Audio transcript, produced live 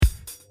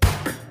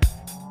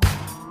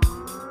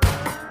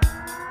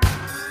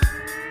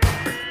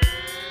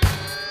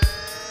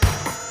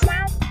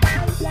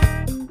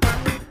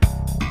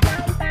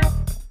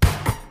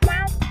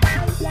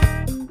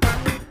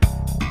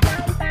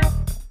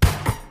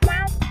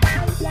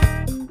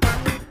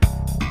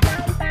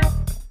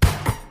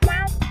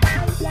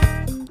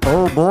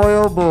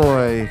Oh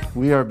boy,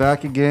 we are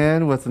back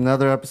again with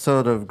another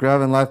episode of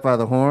Grabbing Life by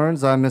the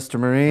Horns. I'm Mr.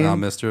 Marine.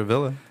 I'm Mr.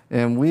 Avilla.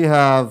 And we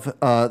have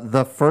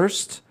the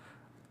first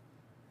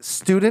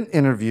student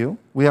interview.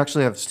 We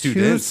actually have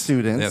two students.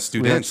 Yeah, students.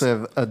 We actually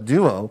have a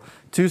duo,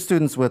 two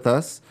students with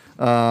us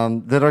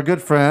that are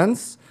good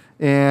friends.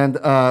 And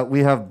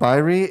we have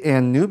Byrie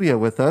and Nubia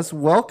with us.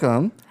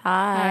 Welcome.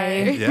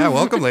 Hi. Yeah,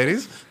 welcome,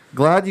 ladies.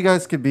 Glad you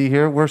guys could be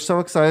here. We're so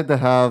excited to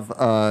have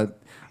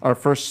our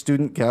first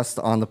student guest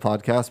on the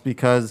podcast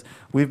because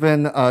we've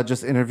been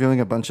just interviewing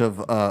a bunch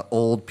of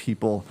old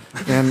people.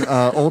 And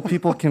old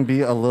people can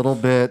be a little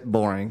bit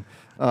boring.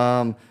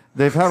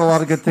 They've had a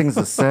lot of good things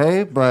to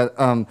say, but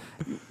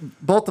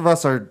both of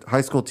us are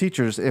high school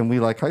teachers and we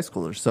like high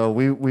schoolers. So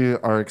we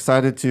are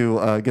excited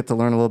to get to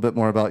learn a little bit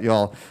more about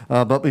y'all.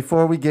 But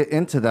before we get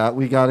into that,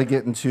 we got to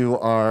get into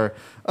our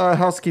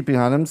housekeeping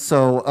items.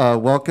 So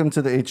welcome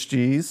to the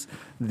HGs,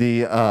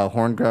 the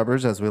horn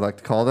grabbers, as we like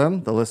to call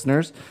them, the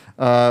listeners.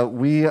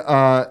 We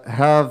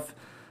have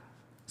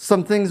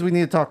some things we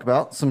need to talk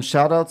about, some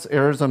shout outs,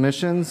 errors,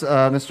 omissions.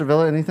 Mr.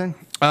 Villa, anything?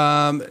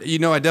 I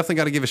definitely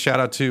got to give a shout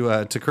out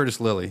to Curtis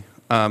Lilly.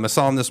 I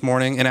saw him this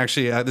morning, and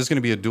actually, this is going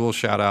to be a dual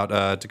shout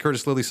out to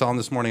Curtis Lilly. Saw him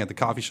this morning at the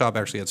coffee shop,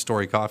 actually at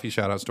Story Coffee.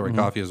 Shout out Story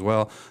Coffee as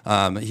well.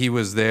 He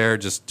was there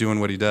just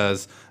doing what he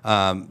does.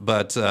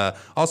 But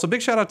also,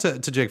 big shout out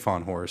to Jake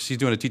Fawnhorse. He's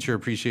doing a Teacher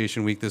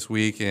Appreciation Week this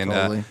week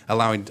and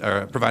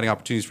providing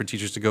opportunities for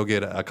teachers to go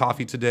get a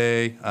coffee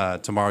today.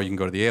 Tomorrow, you can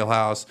go to the Ale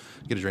House,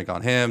 get a drink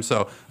on him.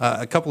 So,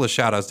 a couple of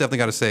shout outs. Definitely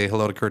got to say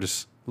hello to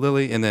Curtis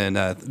Lilly, and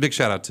then big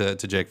shout out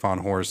to Jake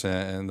Fawnhorse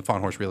and the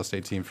Fawnhorse Real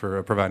Estate team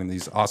for providing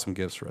these awesome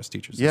gifts for us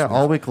teachers. Yeah,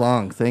 all week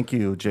long. Thank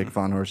you, Jake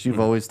Fawnhorse. You've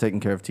always taken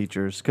care of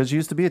teachers because you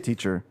used to be a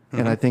teacher,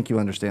 and I think you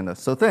understand this.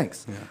 So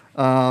thanks.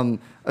 Yeah.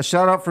 A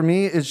shout out for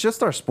me is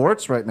just our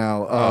sports right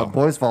now.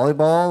 Boys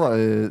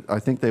volleyball, I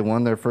think they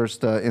won their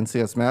first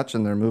NCS match,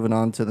 and they're moving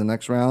on to the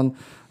next round.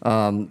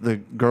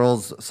 The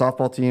girls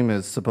softball team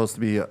is supposed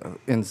to be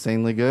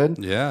insanely good.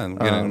 Yeah, and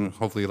gonna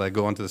hopefully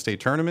go on to the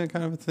state tournament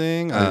kind of a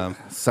thing.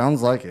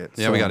 Sounds like it.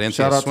 Yeah, so we got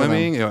NCS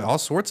swimming. All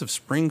sorts of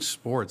spring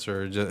sports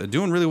are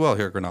doing really well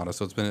here at Granada.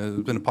 So it's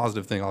been a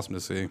positive thing. Awesome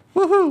to see.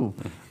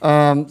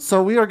 Woohoo!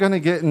 So we are going to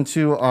get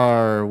into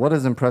our what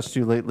has impressed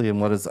you lately and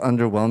what has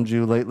underwhelmed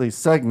you lately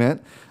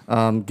segment.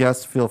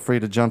 Guests, feel free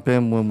to jump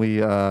in when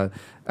we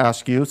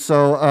ask you.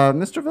 So,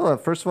 Mr. Villa,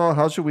 first of all,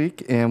 how's your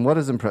week and what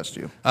has impressed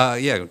you?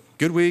 Yeah,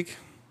 good week.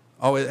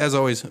 Always, as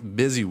always,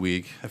 busy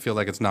week. I feel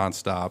like it's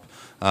nonstop,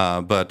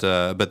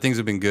 but things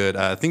have been good.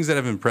 Things that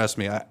have impressed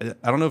me. I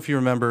don't know if you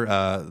remember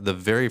the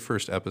very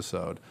first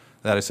episode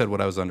that I said what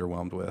I was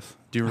underwhelmed with.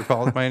 Do you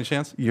recall it by any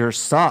chance? Your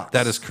socks.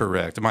 That is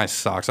correct. My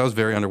socks. I was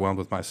very underwhelmed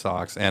with my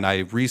socks, and I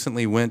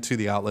recently went to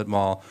the outlet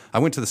mall. I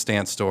went to the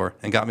Stance store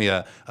and got me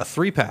a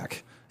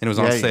 3-pack, and it was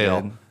on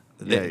sale.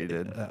 Yeah, you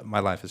did. My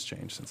life has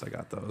changed since I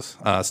got those.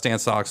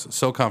 Stance socks,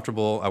 so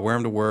comfortable. I wear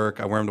them to work.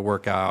 I wear them to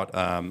work out.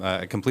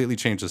 It completely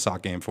changed the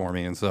sock game for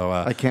me. And so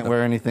I can't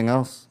wear anything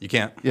else. You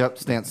can't? Yep,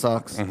 Stance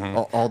socks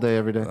all day,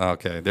 every day.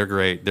 Okay, they're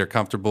great. They're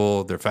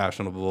comfortable. They're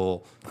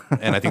fashionable.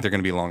 And I think they're going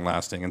to be long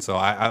lasting. And so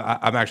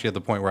I'm actually at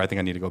the point where I think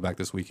I need to go back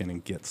this weekend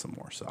and get some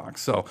more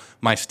socks. So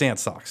my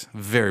Stance socks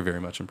very, very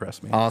much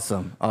impressed me.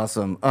 Awesome.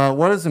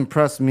 What has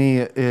impressed me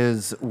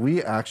is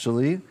we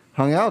actually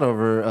hung out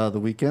over the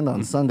weekend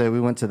on Sunday. We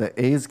went to the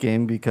A's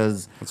game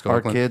because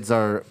our kids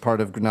are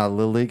part of Granada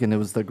Little League, and it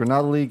was the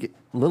Granada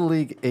Little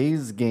League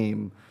A's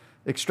game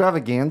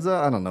extravaganza.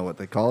 I don't know what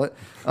they call it.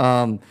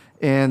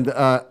 And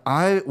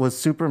I was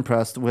super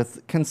impressed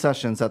with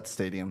concessions at the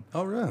stadium.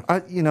 Oh, really?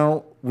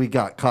 We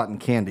got cotton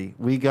candy.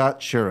 We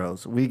got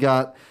churros. We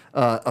got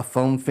a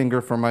foam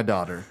finger for my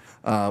daughter.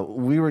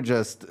 We were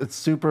just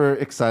super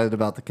excited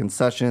about the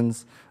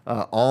concessions,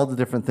 all the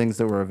different things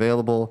that were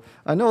available.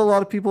 I know a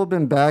lot of people have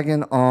been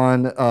bagging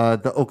on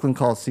the Oakland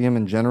Coliseum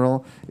in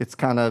general. It's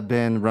kind of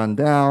been run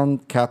down.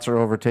 Cats are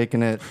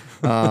overtaking it.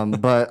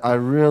 But I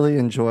really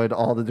enjoyed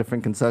all the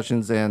different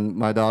concessions, and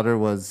my daughter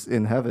was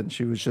in heaven.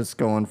 She was just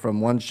going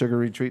from one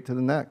sugary treat to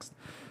the next.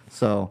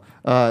 So,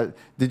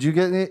 did you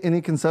get any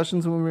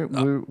concessions when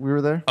we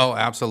were there? Oh,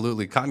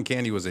 absolutely. Cotton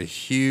candy was a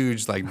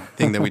huge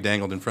thing that we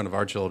dangled in front of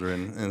our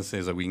children, and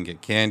so we can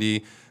get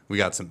candy. We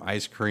got some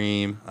ice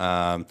cream.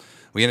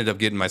 We ended up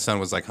getting, my son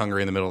was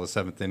hungry in the middle of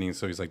the 7th inning,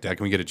 so he's like, "Dad,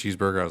 can we get a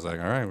cheeseburger?" I was like,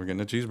 "All right, we're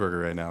getting a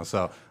cheeseburger right now."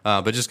 So,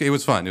 but it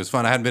was fun. It was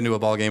fun. I hadn't been to a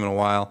ball game in a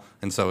while,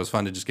 and so it was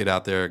fun to just get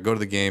out there, go to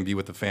the game, be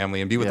with the family,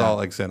 and be with all,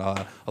 like I said,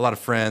 a lot of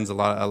friends, a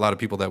lot of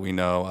people that we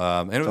know,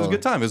 and it was a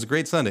good time. It was a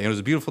great Sunday. It was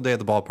a beautiful day at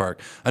the ballpark.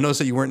 I noticed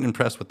that you weren't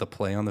impressed with the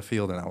play on the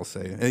field, and I will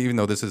say, even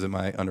though this isn't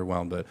my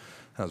underwhelmed, but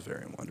I was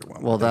very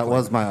underwhelmed. Well, that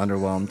was my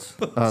underwhelmed.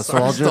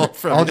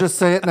 So I'll just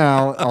say it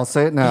now. I'll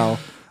say it now.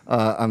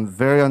 I'm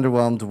very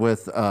underwhelmed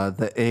with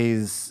the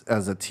A's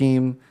as a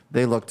team.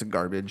 They looked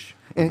garbage.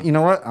 And you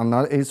know what? I'm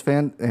not an A's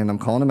fan, and I'm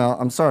calling them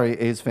out. I'm sorry,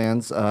 A's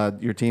fans.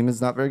 Your team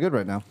is not very good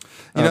right now.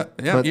 I'm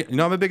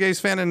a big A's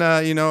fan, and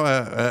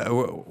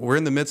we're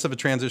in the midst of a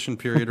transition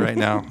period right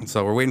now.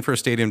 So we're waiting for a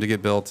stadium to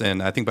get built,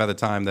 and I think by the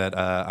time that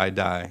I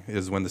die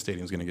is when the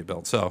stadium's going to get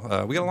built.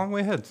 So we got a long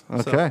way ahead.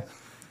 Okay.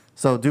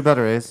 So do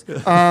better, A's.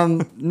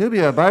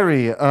 Nubia,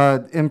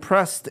 Byrie,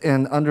 impressed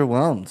and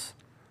underwhelmed.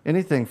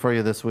 Anything for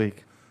you this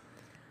week?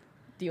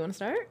 Do you want to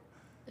start?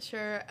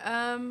 Sure.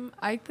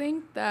 I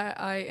think that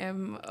I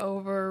am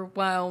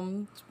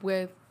overwhelmed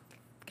with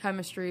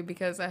chemistry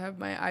because I have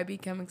my IB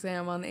Chem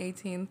exam on the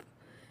 18th,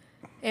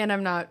 and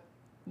I'm not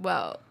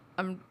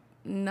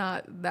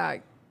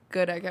that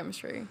good at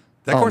chemistry.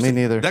 Me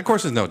neither. That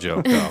course is no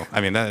joke, though.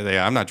 I mean,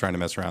 I'm not trying to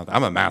mess around.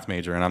 I'm a math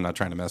major, and I'm not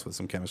trying to mess with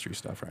some chemistry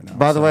stuff right now.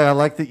 By the way, I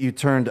like that you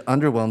turned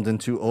underwhelmed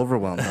into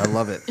overwhelmed. I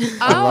love it.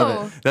 I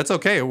love it. That's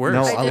okay. It works.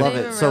 No, I I love didn't it.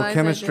 even So realize I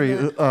chemistry,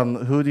 did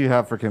who do you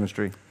have for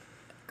chemistry?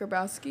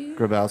 Grabowski.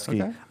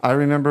 Grabowski. I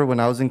remember when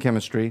I was in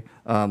chemistry,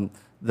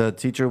 the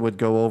teacher would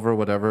go over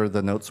whatever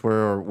the notes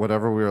were or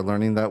whatever we were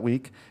learning that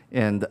week,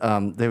 and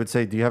they would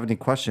say, "Do you have any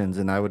questions?"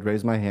 And I would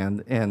raise my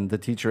hand, and the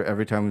teacher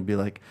every time would be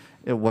like,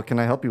 "What can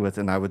I help you with?"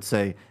 And I would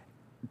say,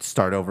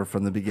 "Start over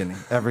from the beginning.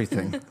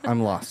 Everything.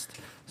 I'm lost."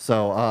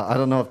 So I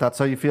don't know if that's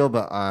how you feel,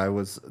 but I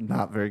was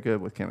not very good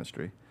with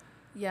chemistry.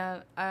 Yeah,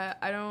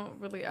 I don't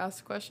really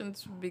ask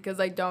questions because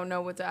I don't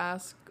know what to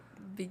ask.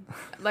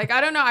 I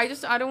don't know.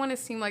 I don't want to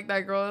seem like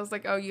that girl that's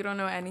like, oh, you don't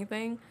know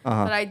anything.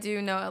 But I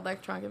do know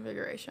electron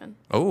configuration.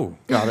 Oh,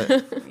 Got it.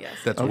 Yes.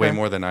 that's Okay. way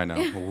more than I know.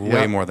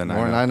 Way more than I know.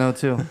 More than I know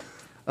too.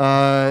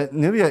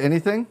 Nubia,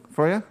 anything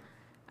for you?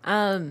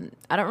 I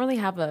don't really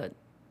have a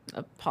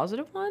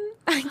positive one,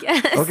 I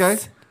guess. Okay.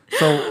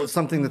 So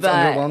something that's But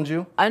underwhelmed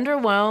you?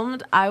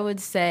 Underwhelmed, I would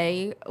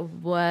say,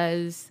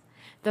 was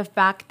the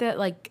fact that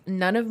like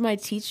none of my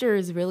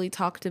teachers really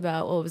talked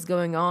about what was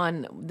going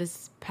on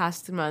this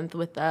past month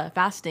with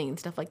fasting and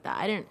stuff like that.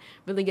 I didn't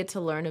really get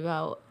to learn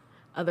about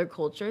other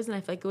cultures, and I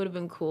feel like it would have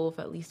been cool if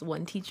at least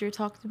one teacher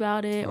talked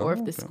about it, or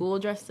if the school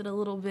addressed it a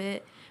little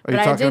bit. Are you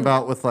talking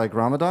about with like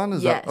Ramadan?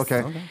 Is Yes. that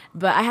okay?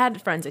 But I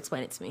had friends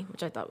explain it to me,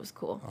 which I thought was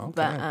cool. Okay.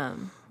 But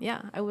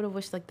yeah, I would have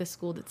wished like the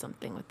school did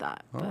something with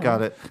that. But,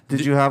 Got it.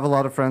 Did you have a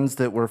lot of friends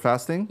that were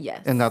fasting?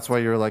 Yes. And that's why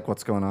you're like,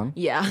 what's going on?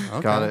 Yeah.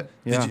 Okay. Got it.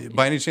 Yeah.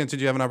 By any chance,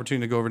 did you have an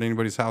opportunity to go over to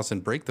anybody's house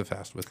and break the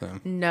fast with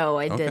them? No,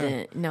 I Okay.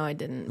 didn't. No, I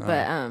didn't.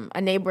 But a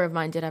neighbor of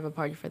mine did have a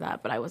party for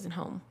that, but I wasn't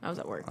home. I was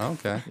at work.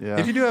 Okay. Yeah.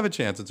 If you do have a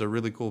chance, it's a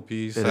really cool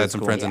piece. It I had is some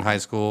cool. friends in Yeah. high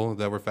school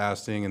that were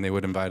fasting, and they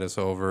would invite us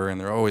over, and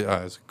they're always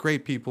it's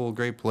great people,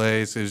 great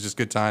place. It was just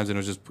good times, and it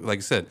was just like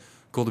I said,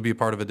 cool to be a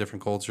part of a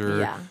different culture,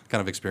 Yeah.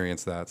 kind of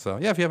experience that. So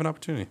yeah, if you have an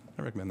opportunity,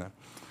 I recommend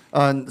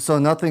that. So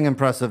nothing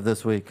impressive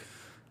this week.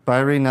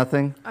 Byrie,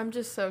 nothing? I'm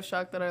just so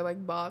shocked that I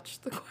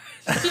botched the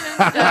question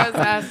that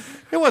was asked.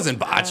 It wasn't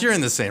botched. You're in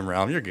the same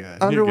realm. You're good.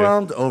 You're good.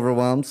 Underwhelmed,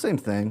 overwhelmed, same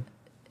thing.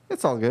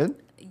 It's all good.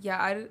 Yeah,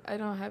 I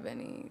don't have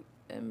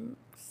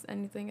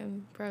anything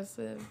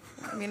impressive.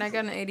 I mean, I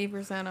got an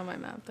 80% on my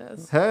math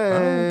test. Hey.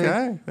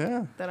 Okay.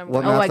 Yeah. That I'm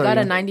What Oh, math I are got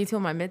you? a 92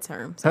 on my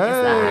midterm. So Hey.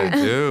 I guess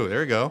that. Dude, there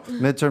we go.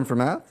 Midterm for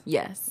math?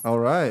 Yes. All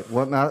right.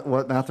 What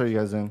math are you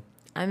guys in?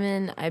 I'm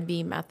in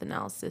IB math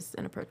analysis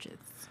and approaches.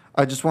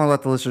 I just want to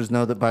let the listeners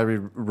know that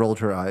Byrie rolled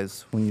her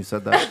eyes when you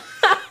said that.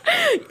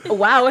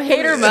 Wow,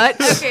 hater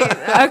much.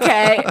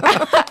 Okay.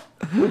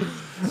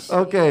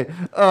 Okay,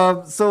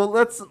 so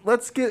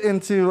let's get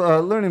into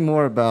learning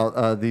more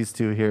about these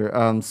two here.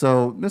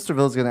 So Mr.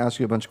 Ville's going to ask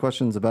you a bunch of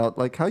questions about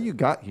like how you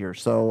got here.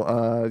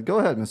 So go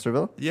ahead, Mr.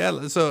 Ville.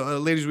 Yeah, so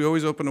ladies, we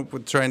always open up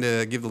with trying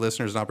to give the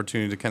listeners an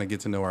opportunity to kind of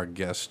get to know our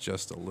guests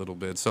just a little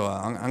bit. So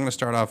I'm going to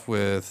start off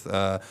with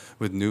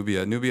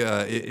Nubia.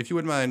 Nubia, if you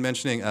wouldn't mind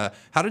mentioning,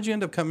 how did you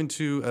end up coming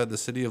to the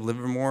city of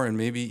Livermore and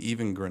maybe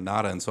even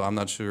Granada? And so I'm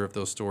not sure if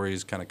those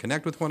stories kind of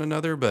connect with one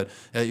another, but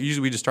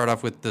usually we just start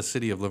off with the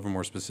city of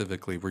Livermore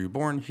specifically. Were you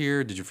born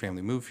here? Did your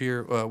family move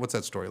here? What's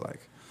that story like?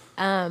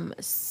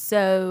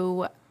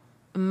 So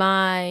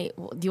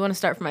do you want to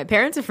start from my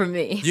parents or from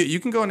me? You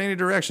can go in any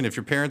direction. If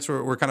your parents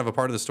were kind of a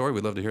part of the story,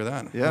 we'd love to hear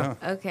that. Yeah.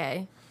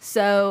 Okay.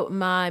 So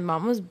my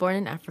mom was born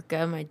in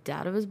Africa. My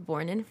dad was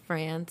born in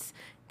France.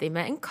 They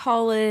met in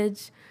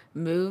college,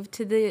 moved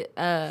to the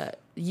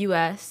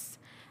U.S.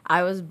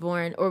 They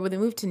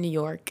moved to New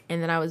York,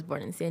 and then I was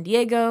born in San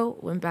Diego,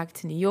 went back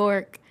to New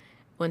York,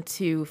 went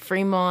to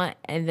Fremont,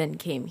 and then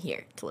came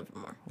here to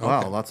Livermore.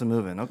 Wow, lots of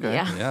moving. Okay.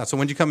 Yeah. Yeah. So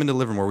when did you come into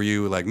Livermore? Were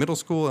you like middle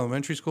school,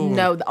 elementary school?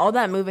 No, all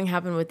that moving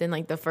happened within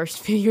like the first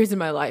few years of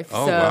my life.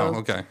 Oh, so wow.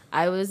 Okay.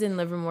 I was in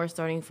Livermore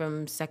starting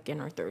from 2nd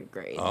or 3rd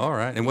grade. All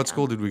right. And what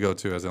school did we go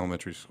to as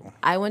elementary school?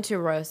 I went to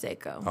Arroyo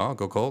Seco. Oh,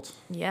 go Colts.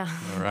 Yeah.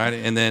 All right.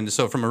 And then,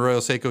 so from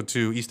Arroyo Seco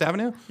to East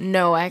Avenue?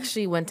 No, I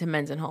actually went to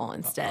Mendenhall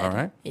instead. All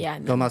right. Yeah.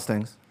 Go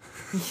Mustangs.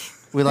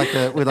 We like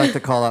to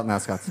call out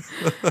mascots.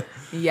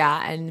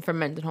 Yeah, and from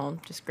Mendenhall,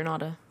 just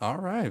Granada. All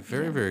right,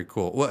 very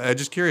cool. Well,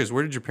 just curious,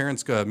 where did your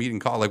parents meet in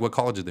college? Like, what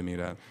college did they meet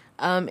at?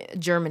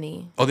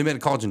 Germany. Oh, they met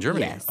at college in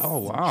Germany. Yes. Oh,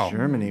 wow.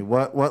 Germany.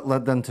 What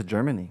led them to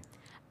Germany?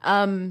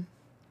 I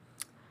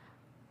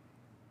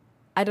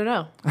don't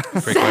know.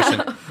 Great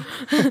question.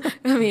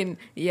 I mean,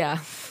 yeah.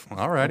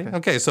 All righty.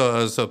 Okay,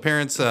 so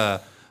parents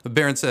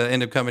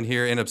end up coming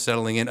here, end up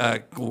settling in.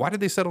 Why did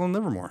they settle in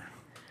Livermore?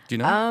 Do you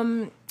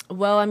know?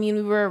 Well, I mean,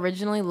 we were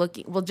originally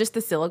just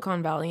the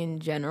Silicon Valley in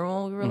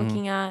general we were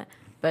looking at.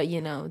 But,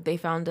 they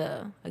found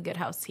a good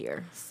house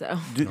here, so.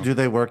 Do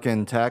they work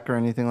in tech or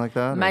anything like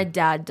that? My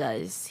dad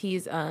does.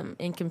 He's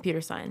in computer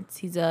science.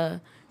 He's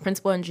a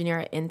principal engineer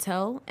at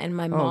Intel, and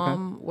my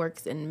mom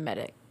works in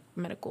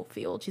medical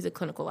field. She's a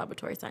clinical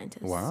laboratory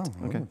scientist. Wow.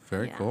 Okay.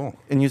 Very cool.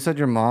 And you said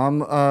your mom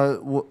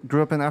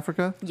grew up in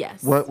Africa?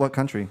 Yes. What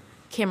country?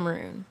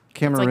 Cameroon.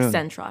 Cameroon. It's like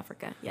Central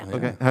Africa. Yeah.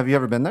 Okay. Have you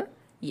ever been there?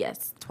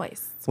 Yes,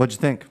 twice. What'd you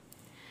think?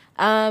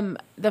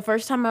 The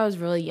first time I was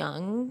really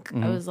young.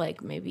 I was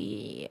like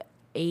maybe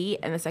 8,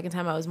 and the second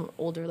time I was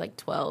older, like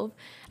 12.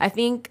 I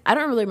don't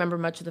really remember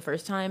much of the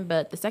first time,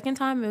 but the second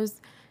time it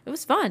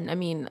was fun. I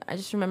mean, I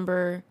just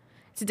remember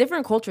it's a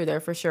different culture there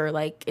for sure.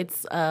 Like,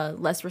 it's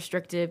less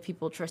restrictive.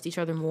 People trust each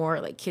other more.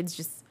 Like, kids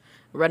just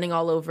running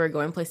all over,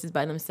 going places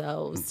by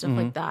themselves, stuff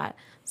like that.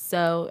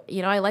 So,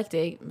 I liked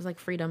it. It was like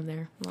freedom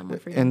there, a lot more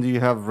freedom. And do you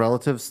have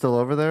relatives still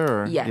over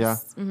there? Or? Yes.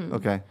 Yeah. Mm-hmm.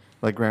 Okay.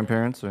 Like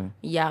grandparents or?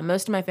 Yeah,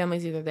 most of my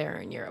family's either there or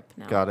in Europe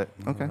now. Got it.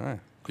 Okay. All right.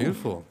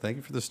 Beautiful. Thank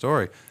you for the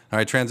story. All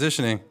right,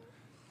 transitioning.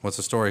 What's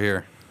the story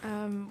here?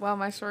 Well,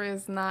 my story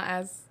is not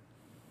as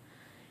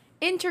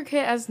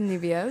intricate as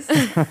Nubia's,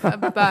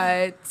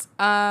 but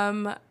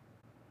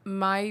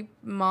my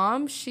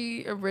mom,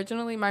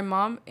 my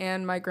mom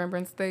and my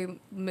grandparents, they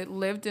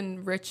lived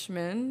in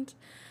Richmond.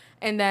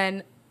 And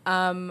then,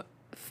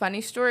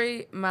 funny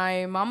story,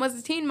 my mom was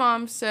a teen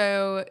mom,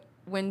 so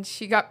when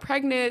she got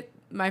pregnant,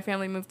 my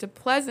family moved to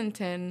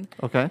Pleasanton.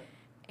 Okay.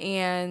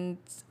 And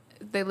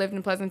they lived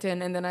in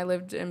Pleasanton, and then I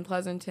lived in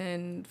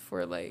Pleasanton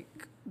for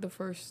like the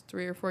first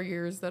 3 or 4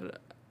 years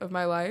of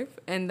my life,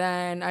 and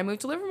then I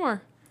moved to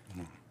Livermore.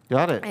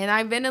 Got it. And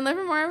I've been in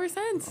Livermore ever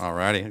since. All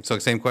righty. So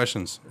same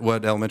questions.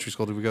 What elementary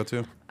school did we go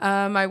to?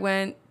 I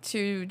went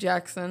to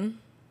Jackson.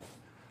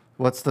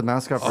 What's the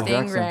mascot for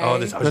Jackson? Stingray. Oh,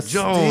 it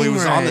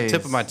was on the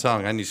tip Stingrays. of my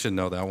tongue. I should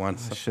know that one.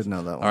 I should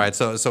know that one. All right.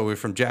 So we're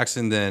from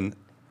Jackson, then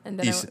And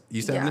then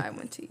East Avenue? Yeah, I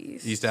went to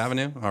East. East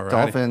Avenue. All right.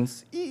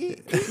 Dolphins.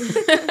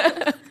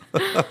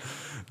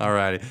 All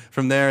righty.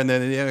 From there, and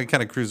then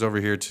kind of cruise over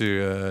here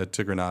to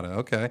Granada.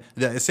 Okay.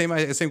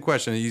 Same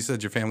question. You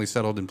said your family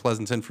settled in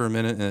Pleasanton for a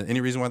minute.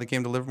 Any reason why they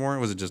came to Livermore?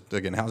 Was it just,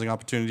 again, housing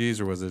opportunities,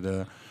 or was it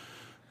a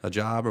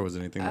job, or was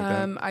it anything like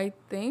that? I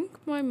think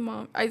my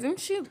mom,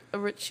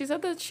 she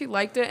said that she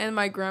liked it, and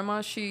my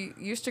grandma, she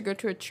used to go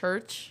to a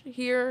church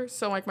here,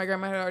 so like my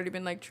grandma had already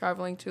been like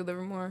traveling to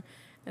Livermore,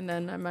 and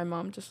then my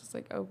mom just was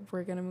like, oh,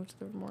 we're gonna move to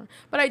Livermore.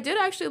 But I did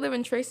actually live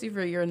in Tracy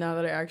for a year now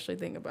that I actually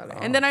think about it,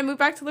 and then I moved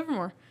back to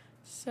Livermore.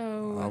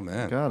 So Oh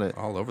man, Got it.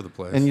 All over the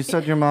place. And you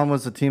said your mom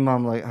was a teen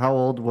mom. Like, how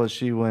old was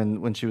she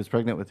when she was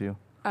pregnant with you?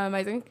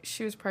 I think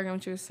she was pregnant when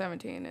she was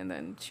 17, and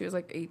then she was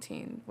like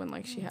 18 when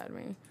like she had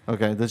me.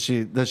 Okay. Does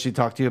she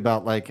talk to you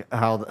about like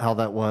how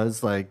that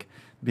was, like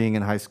being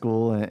in high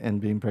school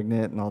and being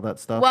pregnant and all that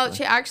stuff? Well,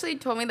 she actually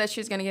told me that she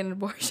was gonna get an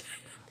abortion.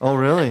 Oh,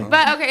 really?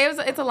 But okay,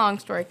 it's a long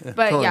story. But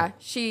Totally. yeah,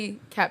 she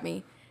kept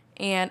me,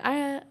 and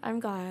I'm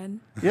glad.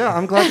 Yeah,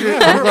 I'm glad you're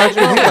here.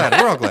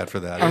 We're all glad for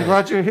that. I'm yeah.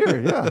 glad you're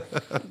here. Yeah.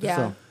 Yeah.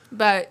 So-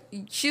 But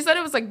she said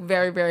it was like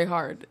very, very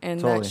hard, and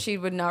Totally. that she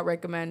would not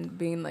recommend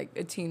being like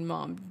a teen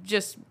mom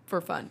just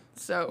for fun.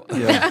 So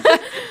Yeah.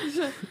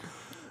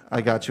 I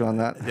got you on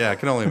that. Yeah, I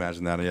can only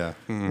imagine that. Yeah.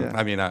 Yeah.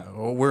 I mean,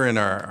 we're in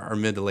our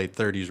mid to late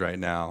 30s right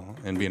now,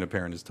 and being a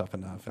parent is tough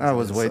enough. I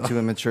was way too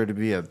immature to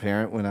be a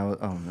parent when I was.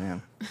 Oh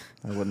man,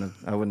 I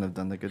wouldn't have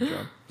done the good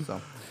job.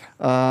 So,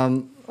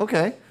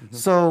 okay.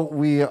 So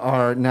we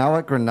are now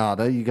at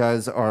Granada. You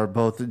guys are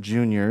both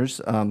juniors.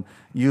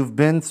 You've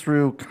been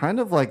through kind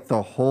of like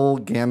the whole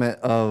gamut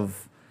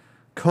of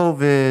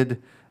COVID,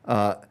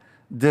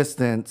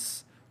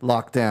 distance,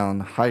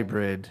 lockdown,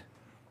 hybrid,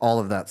 all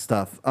of that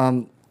stuff.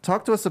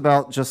 Talk to us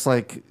about just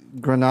like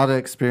Granada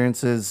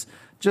experiences,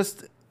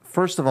 just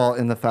first of all,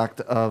 in the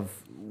fact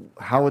of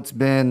how it's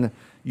been.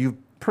 You've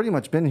pretty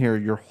much been here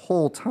your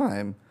whole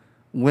time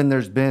when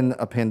there's been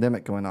a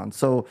pandemic going on.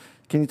 So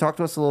can you talk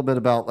to us a little bit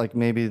about like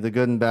maybe the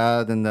good and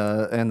bad and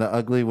the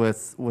ugly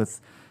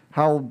with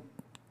how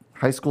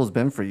high school's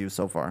been for you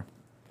so far?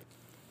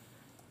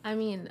 I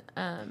mean,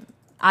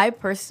 I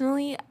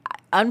personally,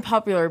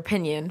 unpopular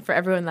opinion for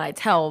everyone that I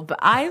tell, but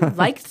I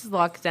liked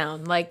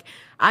lockdown. Like,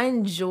 I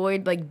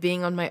enjoyed like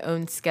being on my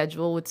own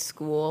schedule with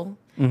school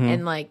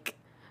and like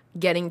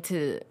getting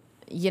to,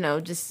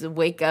 just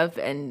wake up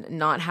and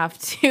not have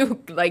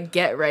to like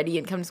get ready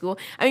and come to school.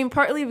 I mean,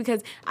 partly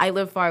because I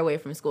live far away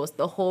from school, so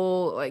the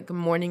whole like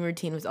morning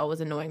routine was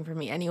always annoying for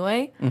me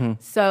anyway.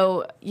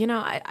 So,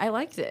 I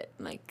liked it.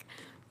 Like,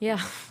 Yeah.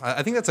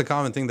 I think that's a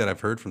common thing that I've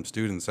heard from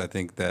students. I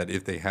think that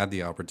if they had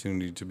the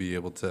opportunity to be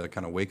able to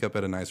kind of wake up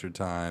at a nicer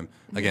time,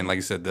 again, like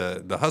you said,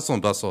 the hustle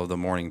and bustle of the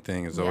morning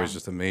thing is always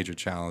just a major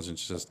challenge.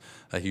 It's just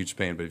a huge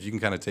pain. But if you can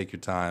kind of take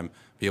your time,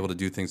 be able to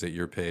do things at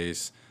your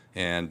pace,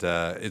 and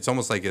it's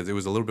almost like it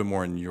was a little bit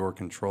more in your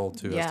control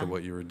too as to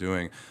what you were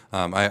doing.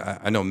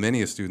 I know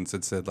many students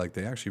that said like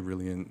they actually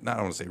really, not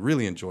I want to say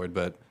really enjoyed,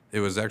 but it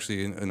was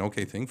actually an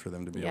okay thing for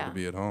them to be able to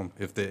be at home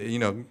if they,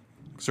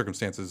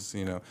 circumstances,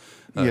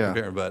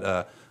 compare.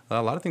 But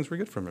a lot of things were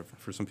good from it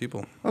for some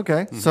people.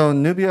 Okay, so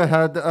Nubia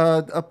had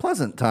a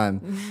pleasant time.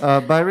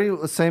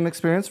 Byrie, same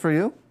experience for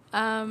you?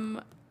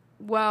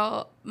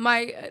 Well,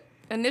 my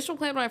initial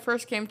plan when I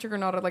first came to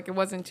Granada, like it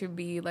wasn't to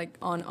be like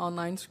on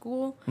online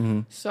school.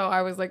 So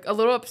I was like a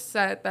little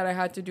upset that I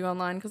had to do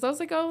online because I was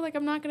like, oh, like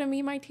I'm not gonna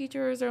meet my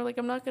teachers or like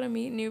I'm not gonna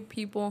meet new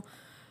people.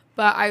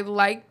 But I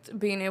liked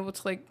being able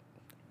to like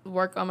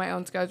work on my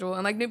own schedule.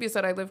 And like Nubia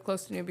said, I live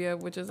close to Nubia,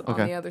 which is on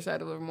the other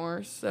side of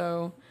Livermore.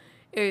 So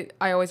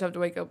I always have to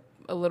wake up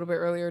a little bit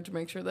earlier to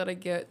make sure that I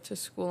get to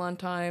school on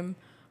time.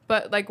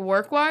 But like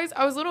work-wise,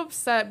 I was a little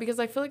upset because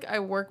I feel like I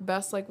work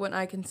best like when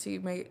I can see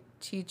my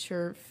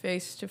teacher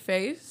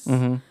face-to-face.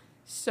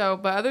 So,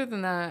 but other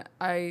than that,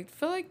 I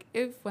feel like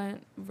it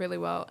went really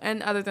well.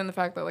 And other than the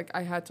fact that, like,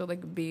 I had to,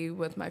 like, be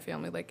with my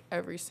family, like,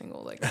 every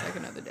single, like,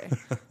 second of the day.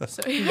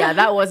 So, yeah,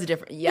 that was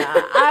different. Yeah.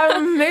 I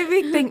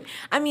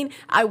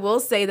will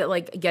say that,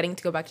 like, getting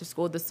to go back to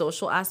school, the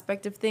social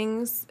aspect of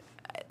things,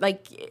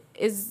 like,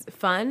 is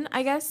fun,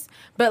 I guess.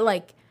 But,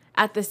 like,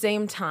 at the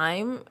same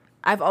time,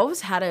 I've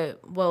always had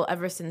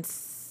ever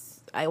since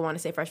I want to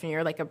say freshman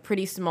year, like a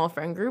pretty small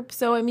friend group.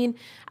 So, I mean,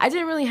 I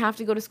didn't really have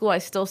to go to school. I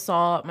still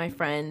saw my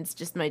friends,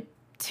 just my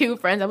 2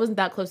 friends. I wasn't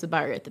that close to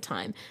Byrie at the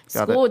time.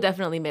 School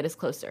definitely made us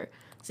closer.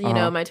 So,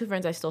 my 2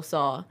 friends I still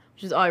saw,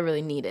 which is all I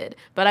really needed.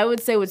 But I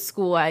would say with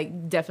school, I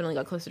definitely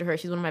got closer to her.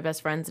 She's one of my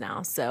best friends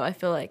now. So I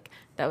feel like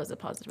that was a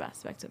positive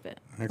aspect of it.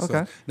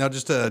 Excellent. Okay. Now,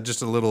 just a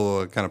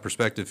little kind of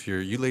perspective here.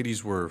 You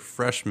ladies were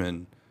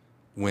freshmen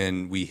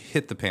when we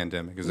hit the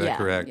pandemic. Is that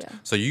correct? Yeah.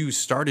 So you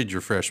started your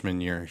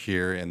freshman year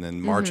here, and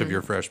then March of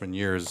your freshman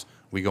years,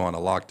 we go on a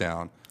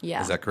lockdown.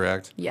 Yeah. Is that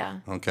correct? Yeah.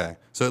 Okay.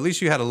 So at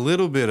least you had a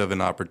little bit of an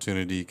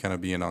opportunity kind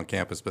of being on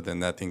campus, but then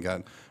that thing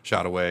got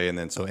shot away. And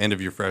then so end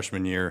of your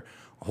freshman year,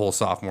 whole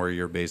sophomore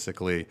year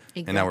basically.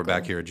 Exactly. And now we're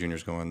back here at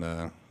juniors going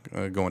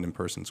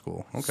in-person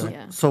school.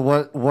 Okay.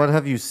 So what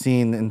have you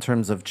seen in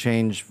terms of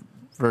change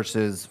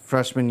versus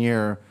freshman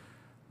year?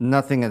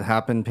 Nothing had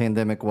happened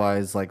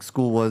pandemic-wise. Like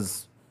school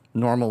was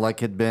normal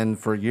like it'd been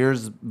for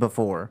years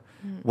before.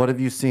 What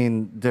have you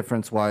seen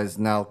difference-wise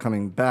now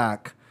coming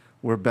back?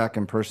 We're back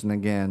in person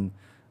again,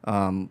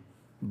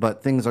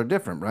 but things are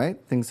different, right?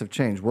 Things have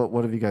changed.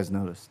 What have you guys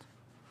noticed?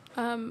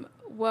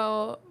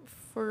 Well,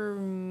 for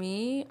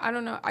me, I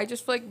don't know. I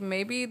just feel like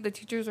maybe the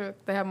teachers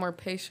they have more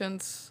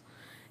patience,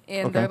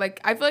 and they're like,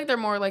 I feel like they're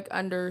more like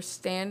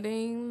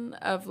understanding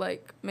of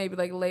like maybe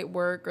like late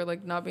work or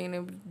like not being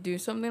able to do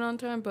something on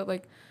time, but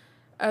like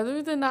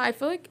other than that, I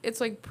feel like it's,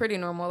 like, pretty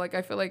normal. Like,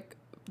 I feel like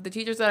the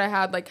teachers that I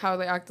had, like, how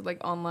they acted,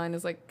 like, online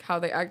is, like, how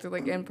they acted,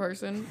 like, in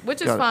person,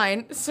 which is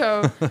fine.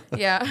 So,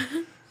 yeah.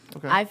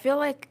 Okay. I feel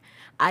like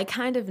I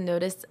kind of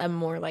noticed a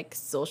more, like,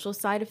 social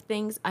side of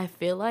things. I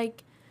feel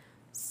like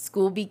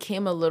school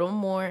became a little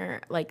more,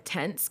 like,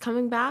 tense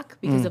coming back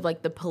because of,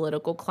 like, the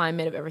political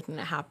climate of everything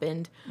that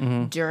happened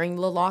during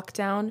the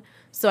lockdown.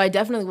 So I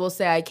definitely will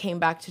say I came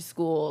back to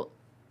school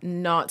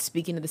not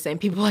speaking to the same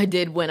people I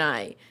did when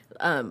I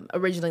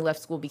originally left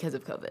school because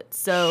of COVID.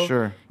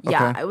 So,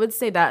 I would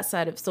say that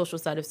social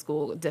side of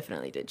school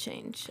definitely did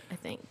change, I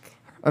think.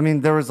 I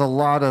mean, there was a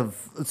lot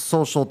of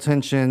social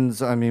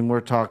tensions. I mean, we're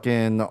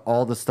talking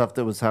all the stuff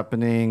that was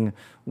happening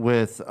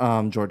with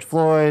George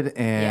Floyd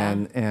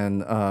and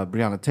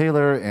Breonna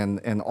Taylor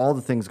and all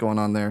the things going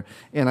on there.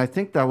 And I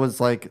think that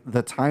was like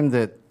the time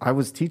that I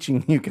was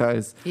teaching you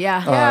guys in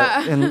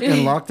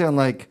lockdown.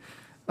 Like,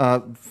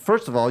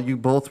 first of all, you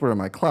both were in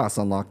my class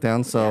on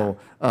lockdown. So,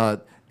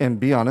 and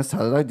be honest,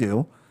 how did I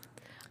do?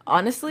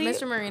 Honestly,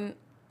 Mr. Marine,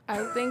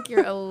 I think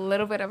you're a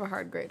little bit of a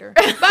hard grader.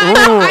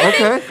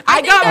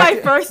 I got my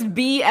first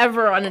B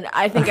ever on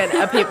a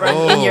paper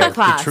in your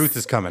class. The truth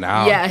is coming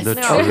out. Yes. The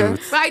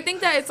truth. But I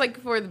think that it's like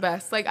for the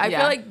best. Like I feel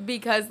like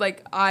because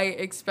like I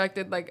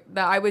expected like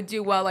that I would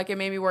do well, like it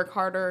made me work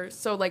harder.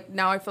 So like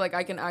now I feel like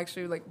I can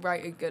actually like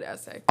write a good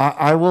essay.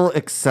 I will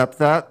accept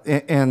that,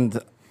 and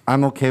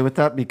I'm okay with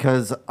that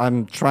because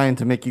I'm trying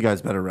to make you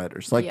guys better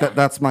writers. Like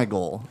that's my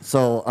goal.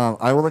 So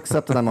I will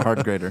accept that I'm a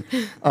hard grader.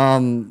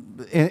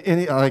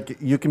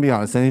 Like you can be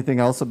honest. Anything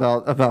else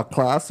about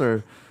class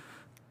or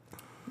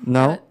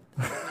no?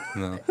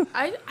 No.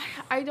 I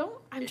don't.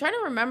 I'm trying to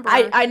remember.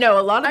 I know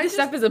a lot of this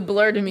stuff is a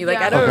blur to me. Like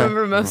I don't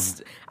remember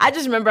most. I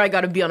just remember I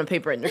got a B on a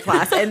paper in your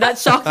class, and that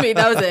shocked me.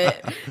 That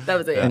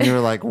was it. And you were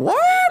like, what?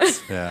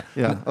 class. Yeah.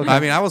 Yeah. Okay. I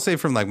mean, I will say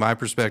from like my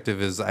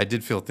perspective is I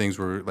did feel things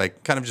were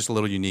like kind of just a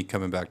little unique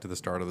coming back to the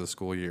start of the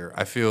school year.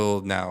 I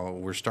feel now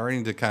we're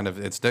starting to kind of,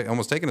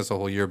 almost taken us a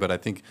whole year, but I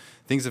think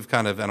things have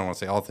kind of, I don't want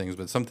to say all things,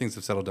 but some things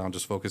have settled down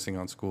just focusing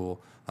on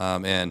school.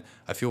 And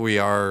I feel we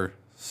are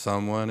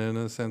somewhat in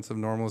a sense of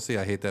normalcy.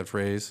 I hate that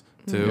phrase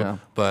too, Yeah.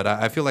 but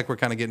I feel like we're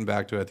kind of getting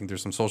back to it. I think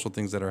there's some social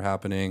things that are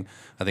happening.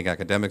 I think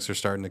academics are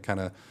starting to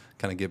kind of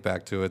get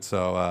back to it.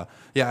 So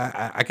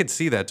yeah, I could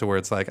see that to where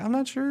it's like, I'm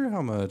not sure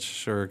how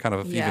much, or kind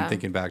of even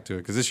thinking back to it.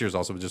 Because this year's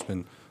also just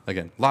been,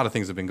 again, a lot of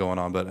things have been going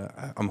on, but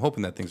I'm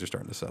hoping that things are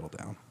starting to settle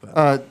down.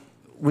 But.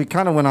 We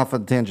kind of went off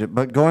on a tangent,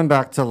 but going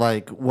back to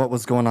like what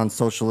was going on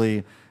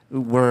socially,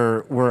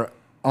 we're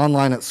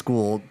online at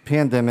school,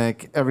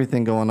 pandemic,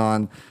 everything going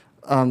on.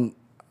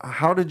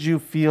 How did you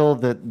feel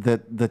that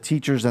the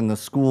teachers and the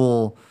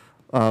school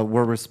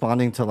were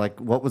responding to like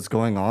what was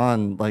going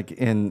on like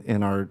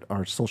in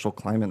our social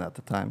climate at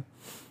the time?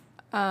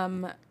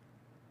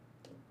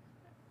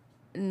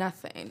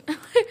 Nothing.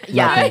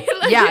 Yeah,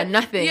 Like,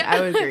 nothing. yeah. I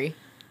would agree.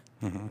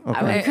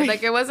 Okay.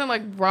 Like it wasn't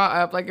like brought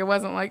up. Like it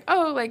wasn't like,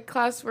 oh, like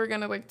class, we're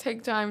gonna like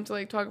take time to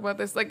like talk about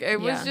this. Like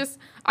it was just,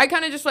 I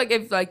kind of just like,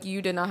 if like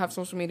you did not have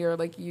social media or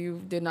like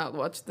you did not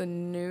watch the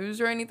news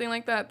or anything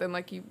like that, then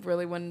like you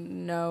really wouldn't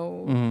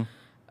know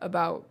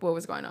about what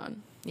was going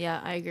on.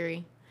 Yeah, I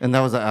agree. And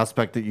that was an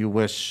aspect that you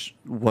wish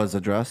was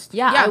addressed?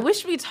 Yeah, Yeah. I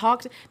wish we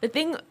talked. The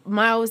thing,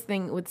 my always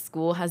thing with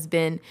school has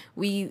been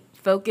we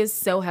focus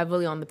so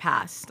heavily on the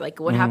past, like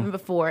what happened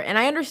before. And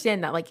I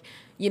understand that, like,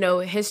 you know,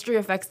 history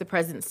affects the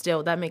present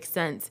still. That makes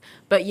sense.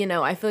 But, you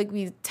know, I feel like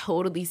we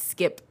totally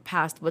skip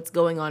past what's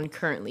going on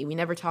currently. We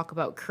never talk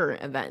about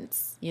current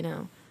events, you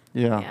know?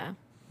 Yeah.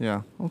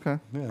 Yeah. Okay.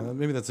 Yeah,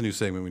 maybe that's a new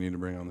segment we need to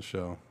bring on the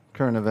show.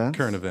 Current events?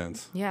 Current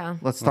events. Yeah.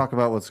 Let's talk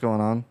about what's going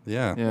on.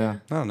 Yeah. Yeah.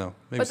 I don't know.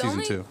 Maybe But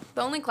season 2.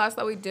 the only class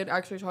that we did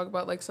actually talk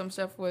about like some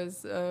stuff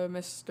was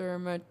Mr.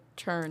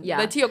 Matern.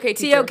 Yeah. The TOK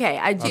teacher. TOK.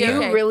 I do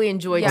TOK. really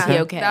enjoy Yeah.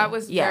 TOK. That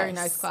was very Yes.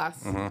 nice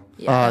class.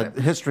 Yeah.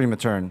 History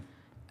matern.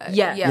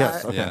 Yes.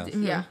 Yes, okay.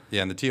 Yeah.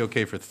 Yeah, and the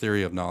TOK for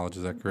theory of knowledge,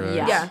 is that correct?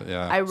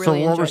 Yeah. I really So what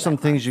were enjoyed some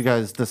that things you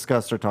guys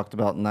discussed or talked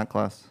about in that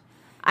class?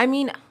 I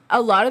mean,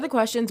 a lot of the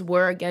questions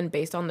were, again,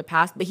 based on the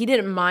past, but he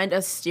didn't mind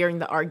us steering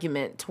the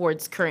argument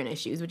towards current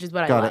issues, which is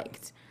what I Got it.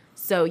 liked.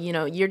 So, you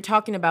know, you're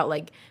talking about,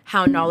 like,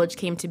 how knowledge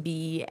came to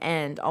be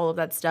and all of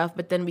that stuff,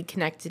 but then we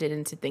connected it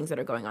into things that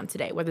are going on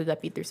today, whether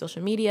that be through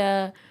social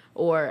media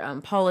or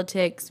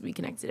politics. We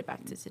connected it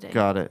back to today.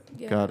 Got it.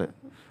 Yeah. Got it.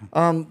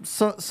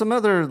 So some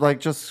other like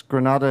just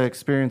Granada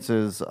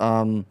experiences.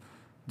 Do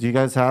you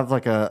guys have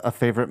like a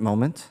favorite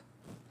moment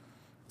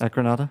at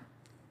Granada?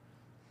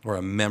 Or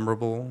a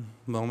memorable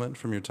moment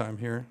from your time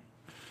here?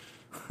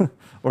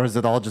 Or has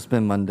it all just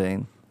been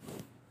mundane?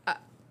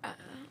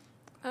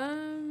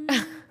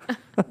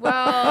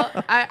 Well,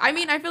 I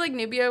mean, I feel like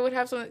Nubia would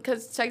have some,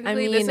 because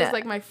technically this mean, is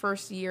like my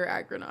first year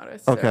at Granada.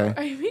 So, Okay.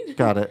 I mean,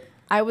 Got it.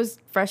 I was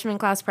freshman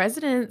class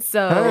president,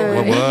 so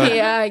Hey. What?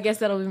 yeah, I guess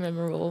that'll be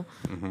memorable.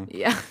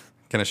 Yeah.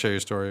 Can I share your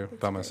story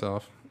about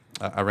myself?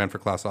 I ran for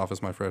class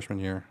office my freshman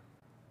year,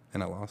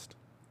 and I lost.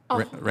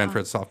 Ran for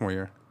it sophomore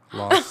year,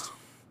 lost.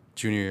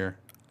 Junior year,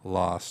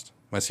 lost.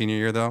 My senior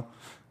year, though,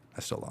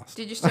 I still lost.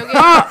 did you still get?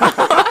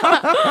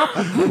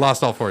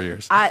 Lost all 4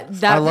 years. That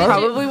love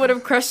probably would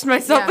have crushed my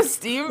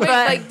self-esteem, Wait,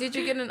 but like, did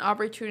you get an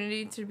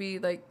opportunity to be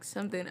like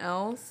something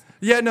else?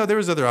 Yeah, no, there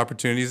was other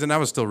opportunities, and I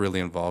was still really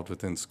involved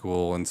within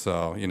school, and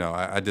so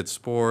I did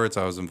sports.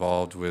 I was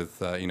involved with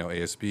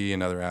ASB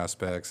and other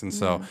aspects, and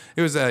so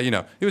it was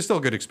it was still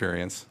a good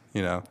experience,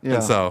 Yeah.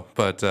 And so,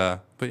 but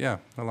yeah,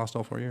 I lost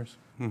all 4 years.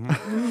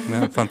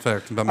 Yeah, fun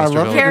fact about I Mr.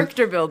 love Villa.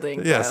 character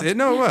building. Yes, so. it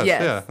was.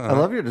 Yes. Yeah. I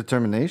love your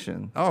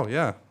determination. Oh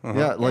yeah. Uh-huh.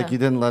 Yeah, like Yeah. you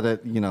didn't let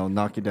it,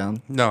 knock you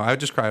down. No, I would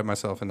just cry at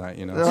myself at night,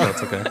 so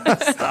it's okay.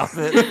 Stop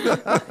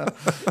it.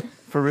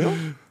 For real?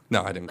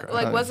 No, I didn't cry.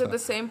 Like, was it the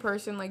same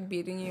person like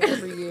beating you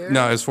every year?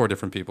 No, it was 4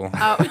 different people.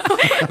 Oh.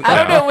 I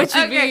don't know what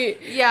you'd Okay.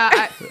 be.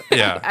 Yeah.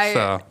 Yeah.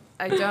 So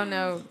I don't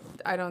know.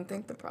 I don't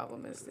think the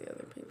problem is the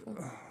other people,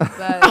 but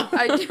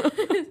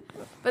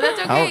but that's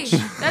okay. Ouch.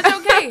 That's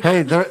okay.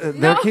 Hey,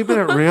 they're keeping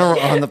it real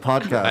on the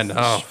podcast. I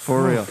know.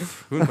 For real.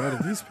 who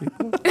invited these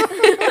people?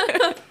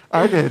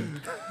 I did.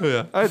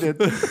 Yeah. I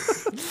did.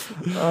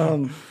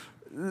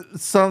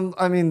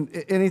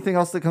 Anything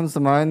else that comes to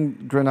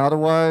mind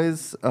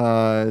Granada-wise?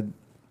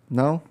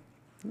 No?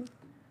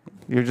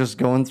 You're just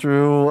going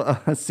through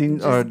a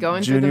scene or Just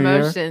going through the junior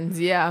year? motions,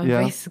 yeah,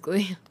 Yeah.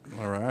 basically.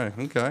 All right.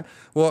 Okay.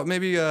 Well,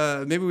 maybe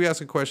we ask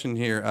a question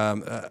here.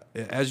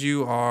 As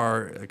you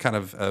are kind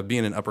of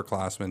being an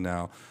upperclassman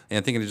now,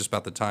 and thinking just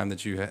about the time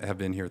that you have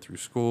been here through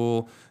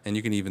school, and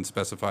you can even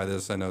specify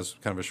this. I know it's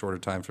kind of a shorter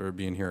time for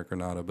being here at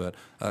Granada, but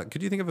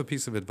could you think of a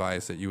piece of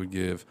advice that you would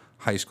give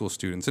high school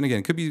students? And again,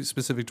 it could be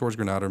specific towards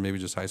Granada, or maybe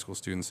just high school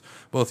students.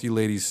 Both you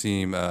ladies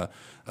seem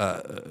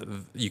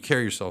you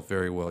carry yourself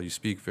very well. You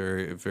speak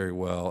very, very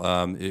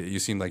well. You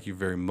seem like you're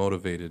very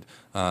motivated,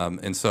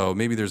 and so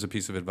maybe there's a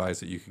piece of advice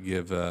that you could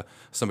give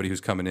somebody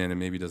who's coming in and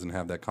maybe doesn't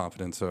have that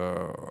confidence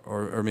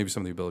or maybe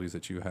some of the abilities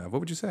that you have. What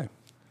would you say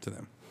to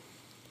them?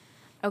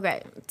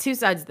 Okay, two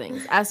sides of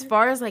things. As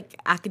far as like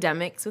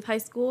academics with high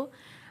school,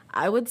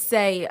 I would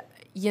say,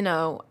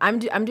 I'm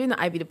doing the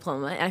IB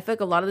diploma, and I feel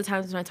like a lot of the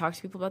times when I talk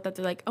to people about that,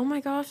 they're like, "Oh my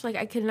gosh, like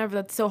I could never.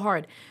 That's so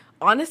hard."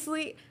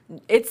 Honestly,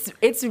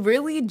 it's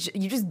really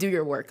you just do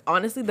your work.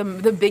 Honestly, the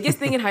biggest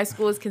thing in high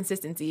school is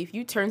consistency. If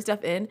you turn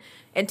stuff in,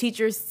 and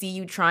teachers see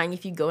you trying,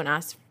 if you go and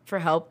ask for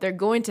help, they're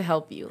going to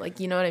help you. Like,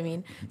 you know what I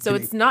mean? So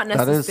it's not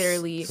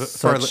necessarily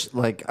such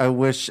like I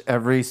wish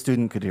every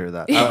student could hear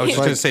that. I was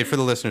just gonna say for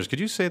the listeners,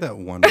 could you say that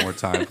one more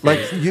time? Please?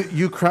 Like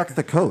you crack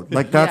the code.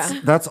 Like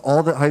that's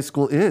all that high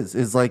school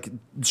is like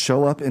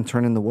show up and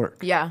turn in the work.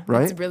 Yeah,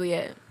 right. That's really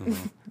it.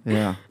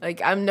 Yeah.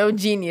 Like I'm no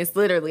genius.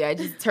 Literally, I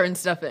just turn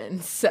stuff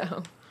in.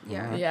 So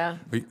yeah.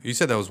 You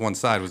said that was one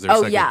side. Was there?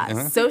 Oh a second?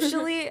 yeah.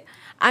 Socially,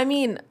 I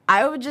mean,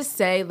 I would just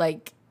say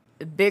like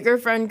bigger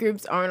friend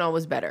groups aren't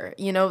always better.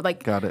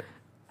 Like Got it.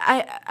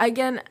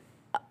 Again,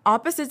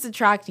 opposites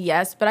attract,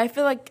 yes, but I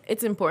feel like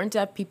it's important to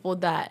have people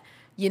that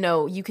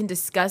you can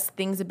discuss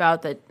things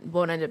about that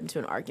won't end up into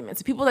an argument.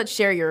 So people that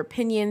share your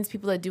opinions,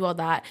 people that do all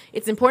that.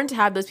 It's important to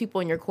have those people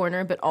in your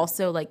corner, but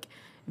also like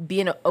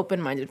be an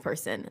open-minded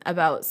person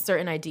about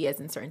certain ideas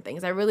and certain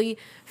things. I really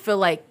feel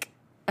like,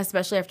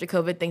 especially after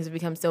COVID, things have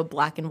become so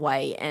black and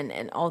white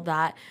and all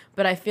that.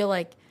 But I feel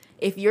like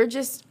if you're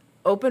just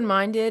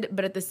open-minded,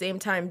 but at the same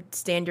time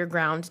stand your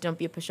ground, don't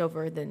be a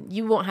pushover, then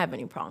you won't have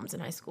any problems in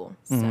high school.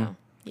 So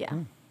yeah.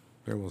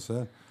 Very well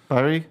said.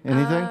 Barry,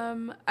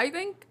 anything? I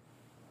think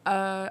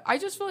I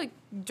just feel like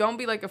don't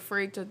be like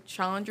afraid to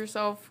challenge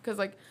yourself, because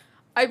like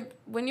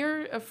when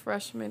you're a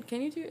freshman,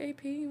 can you do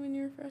AP when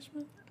you're a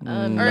freshman?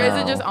 Or is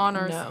it just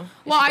honors? No.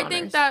 Well, I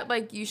think that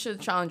like you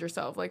should challenge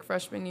yourself like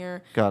freshman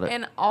year. Got it.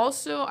 And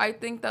also I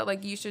think that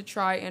like you should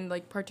try and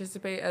like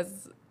participate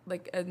as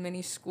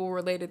many school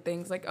related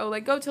things, like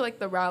go to like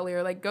the rally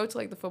or like go to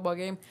like the football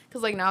game,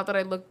 because like now that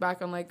I look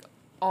back on like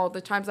all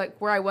the times like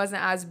where I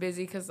wasn't as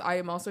busy, because I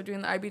am also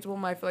doing the IB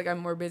diploma, I feel like I'm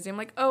more busy. I'm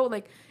like,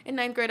 like in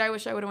 9th grade I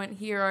wish I would have went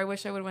here, or I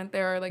wish I would have went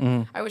there, or like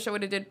I wish I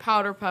would have did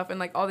powder puff and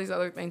like all these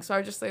other things. So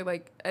I just say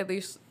like at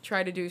least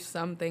try to do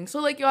something, so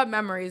like you'll have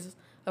memories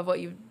of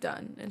what you've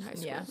done in high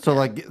school. Yeah. So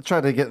like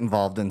try to get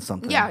involved in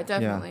something. Yeah,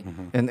 definitely.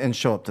 And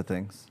show up to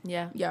things.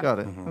 Yeah. Got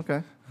it.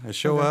 Okay.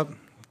 Show up,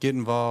 get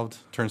involved,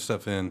 turn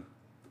stuff in,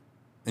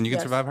 and you can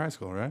Yes. survive high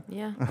school, right?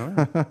 Yeah.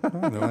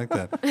 I like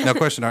that. Now,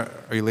 question: Are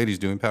you ladies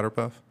doing powder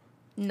puff?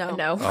 No.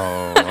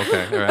 Oh,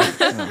 okay, all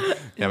right.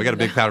 Yeah, we got a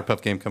big powder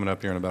puff game coming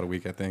up here in about a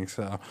week, I think.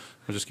 So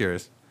I'm just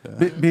curious.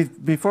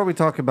 Before we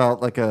talk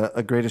about like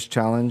a greatest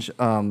challenge,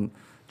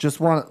 just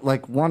want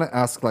to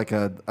ask like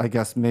I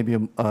guess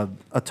maybe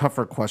a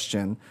tougher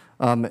question,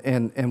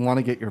 and want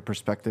to get your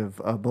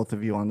perspective, both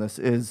of you, on this.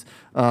 Is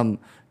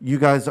you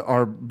guys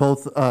are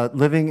both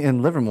living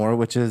in Livermore,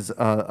 which is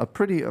a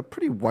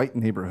pretty white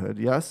neighborhood,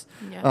 yes?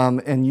 Yeah.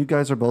 And you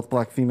guys are both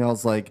Black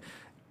females. Like,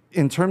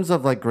 in terms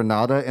of like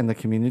Granada and the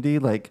community,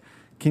 like,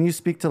 can you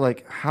speak to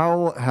like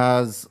how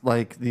has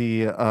like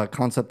the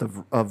concept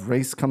of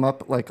race come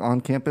up like on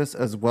campus,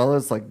 as well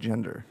as like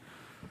gender?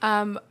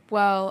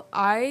 Well,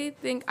 I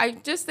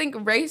just think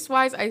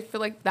race-wise, I feel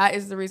like that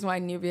is the reason why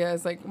Nubia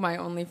is like my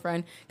only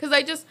friend.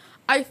 Because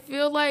I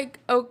feel like,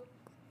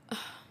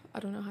 I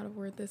don't know how to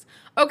word this.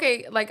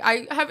 Okay, like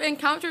I have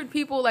encountered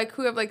people like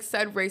who have like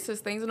said racist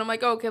things, and I'm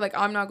like, okay, like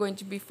I'm not going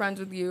to be friends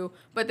with you.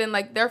 But then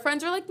like their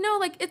friends are like, no,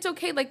 like it's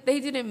okay, like they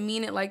didn't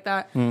mean it like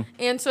that.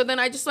 And so then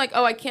I just like,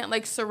 I can't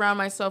like surround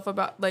myself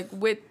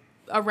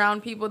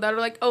around people that are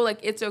like, like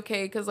it's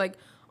okay, because like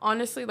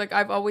honestly, like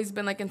I've always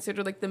been like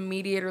considered like the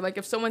mediator. Like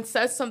if someone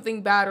says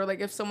something bad, or like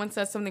if someone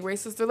says something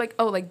racist, they're like,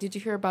 like did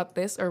you hear about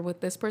this or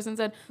what this person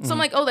said? So I'm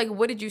like, like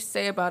what did you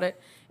say about it?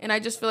 And I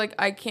just feel like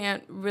I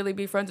can't really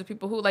be friends with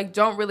people who like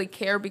don't really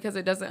care because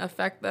it doesn't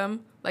affect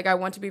them. Like I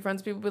want to be friends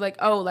with people who be like,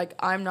 like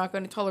I'm not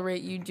going to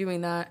tolerate you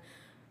doing that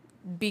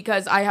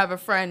because I have a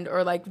friend,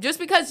 or like just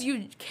because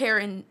you care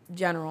in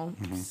general.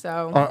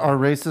 So Are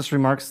racist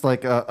remarks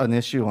like an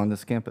issue on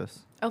this campus?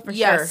 Oh, for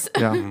yes.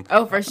 sure. Yeah.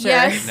 Oh, for sure.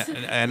 Yes.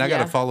 And I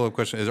got a follow-up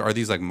question: are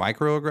these like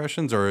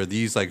microaggressions, or are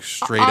these like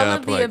straight all up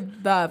of the like?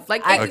 above.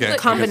 Like Okay. A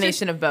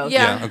combination of both.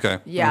 Yeah. Okay.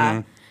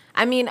 Yeah.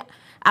 I mean,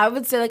 I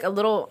would say like a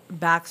little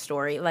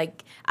backstory.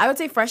 Like I would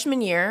say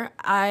freshman year,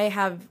 I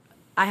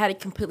had a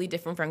completely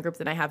different friend group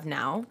than I have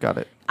now. Got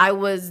it. I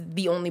was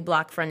the only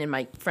Black friend in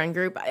my friend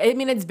group. I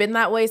mean, it's been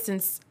that way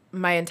since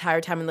my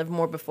entire time in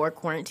Livermore before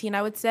quarantine,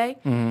 I would say.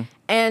 And,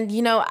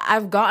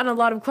 I've gotten a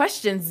lot of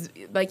questions,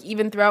 like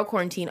even throughout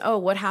quarantine. Oh,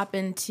 what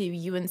happened to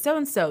you and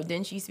so-and-so?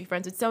 Didn't you used to be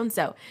friends with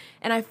so-and-so?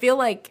 And I feel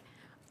like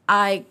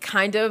I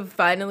kind of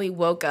finally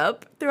woke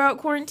up throughout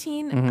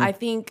quarantine. I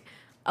think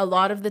a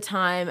lot of the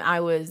time I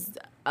was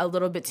a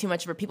little bit too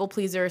much of a people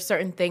pleaser.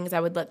 Certain things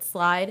I would let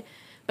slide.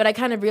 But I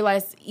kind of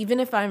realized, even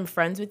if I'm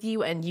friends with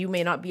you and you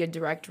may not be a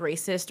direct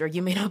racist, or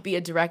you may not be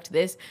a direct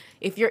this,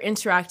 if you're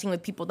interacting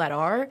with people that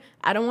are,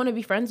 I don't want to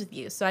be friends with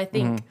you. So I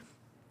think,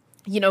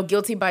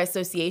 guilty by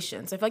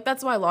association. So I feel like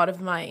that's why a lot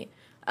of my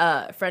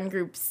friend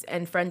groups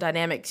and friend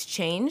dynamics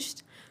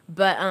changed.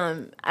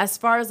 But as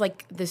far as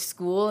like the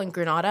school in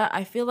Granada,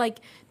 I feel like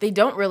they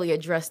don't really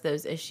address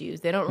those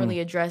issues. They don't really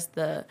address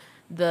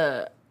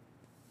the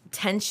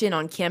tension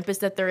on campus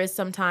that there is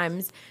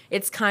sometimes.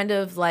 It's kind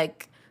of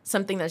like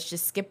something that's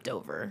just skipped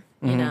over,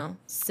 you know?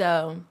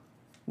 So,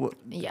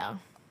 yeah.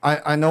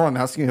 I know I'm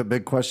asking you a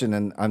big question,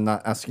 and I'm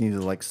not asking you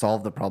to like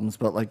solve the problems,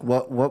 but like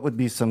what would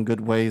be some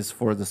good ways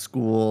for the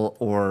school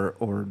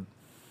or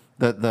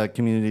the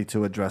community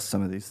to address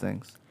some of these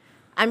things?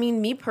 I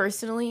mean, me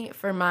personally,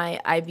 for my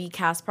IB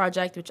CAS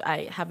project, which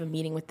I have a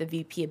meeting with the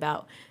VP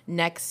about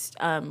next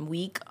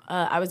week,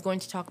 I was going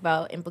to talk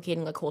about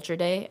implicating a culture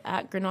day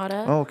at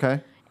Granada. Oh,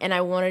 okay. And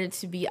I wanted it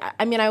to be,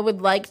 I mean, I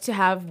would like to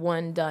have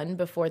one done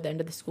before the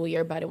end of the school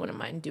year, but I wouldn't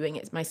mind doing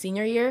it my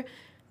senior year.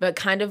 But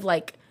kind of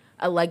like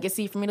a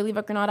legacy for me to leave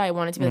at Granada, I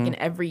want it to be like an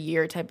every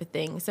year type of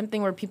thing.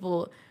 Something where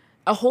people,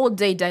 a whole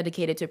day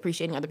dedicated to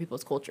appreciating other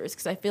people's cultures.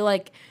 Because I feel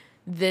like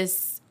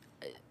this,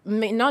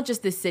 not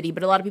just this city,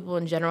 but a lot of people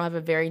in general have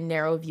a very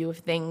narrow view of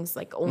things,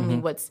 like only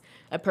what's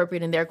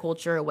appropriate in their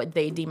culture or what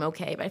they deem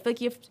okay. But I feel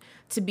like you have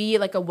to be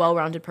like a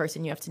well-rounded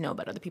person, you have to know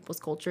about other people's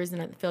cultures,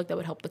 and I feel like that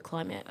would help the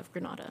climate of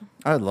Granada.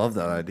 I love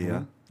that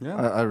idea. Yeah.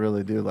 I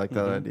really do like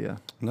that idea.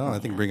 No, I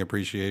think bring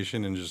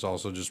appreciation and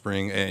just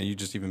bring, and you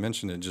just even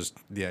mentioned it, just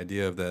the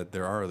idea of that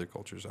there are other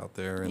cultures out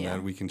there and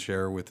that we can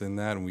share within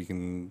that, and we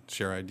can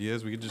share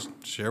ideas. We can just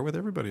share with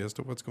everybody as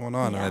to what's going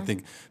on. And I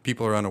think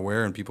people are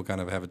unaware, and people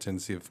kind of have a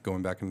tendency of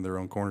going back into their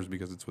own corners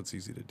because it's what's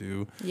easy to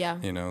do. Yeah.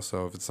 You know,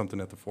 so if it's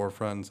something at the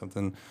forefront and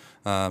something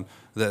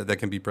that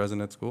can be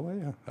present at school,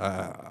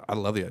 I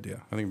love the idea.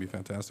 I think it'd be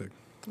fantastic.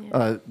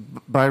 Yeah.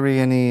 Byrie,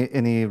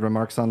 any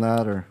remarks on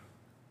that or?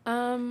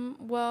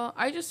 Well,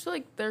 I just feel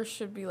like there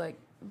should be like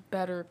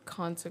better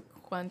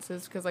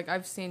consequences, because like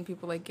I've seen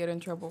people like get in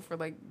trouble for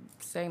like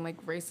saying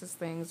like racist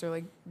things or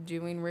like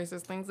doing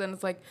racist things, and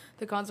it's like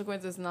the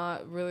consequence is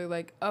not really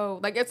like,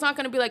 oh, like it's not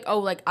gonna be like, oh,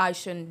 like I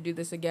shouldn't do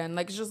this again.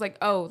 Like it's just like,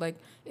 oh, like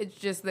it's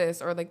just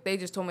this, or like they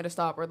just told me to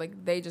stop, or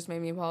like they just made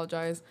me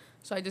apologize.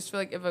 So I just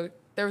feel like if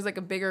there was like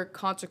a bigger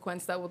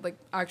consequence that would like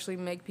actually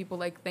make people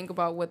like think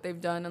about what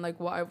they've done and like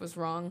why it was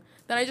wrong,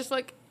 then I just feel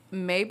like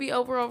maybe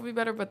overall would be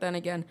better. But then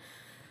again,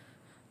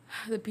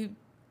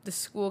 the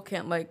school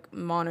can't like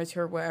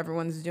monitor what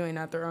everyone's doing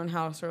at their own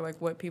house or like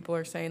what people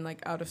are saying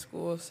like out of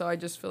school. So I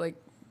just feel like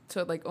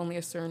to like only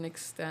a certain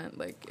extent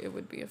like it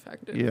would be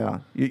effective.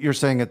 Yeah, you're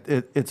saying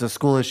it's a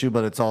school issue,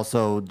 but it's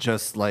also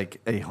just like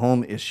a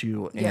home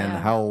issue and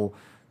how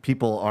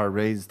people are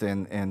raised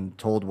and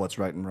told what's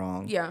right and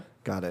wrong. Yeah.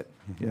 Got it.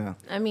 Yeah.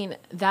 I mean,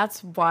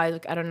 that's why,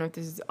 like, I don't know if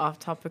this is off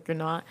topic or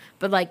not,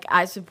 but like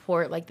I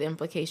support like the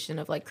implication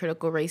of like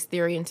critical race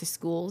theory into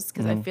schools,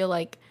 because I feel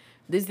like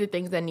these are the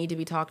things that need to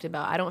be talked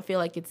about. I don't feel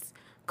like it's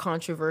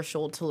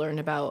controversial to learn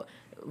about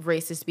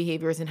racist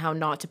behaviors and how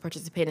not to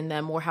participate in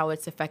them, or how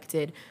it's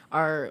affected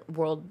our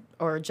world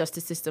or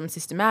justice system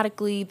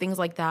systematically, things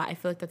like that. I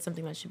feel like that's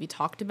something that should be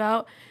talked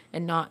about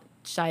and not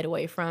shied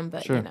away from.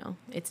 But, you know,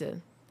 it's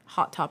a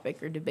hot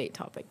topic or debate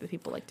topic that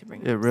people like to bring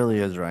up. It really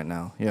is right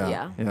now.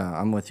 Yeah.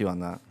 I'm with you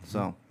on that.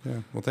 So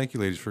well, thank you,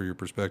 ladies, for your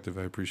perspective.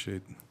 I appreciate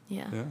it.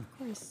 Yeah. Of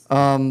course.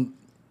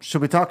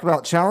 Should we talk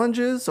about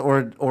challenges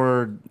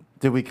or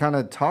did we kind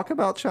of talk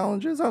about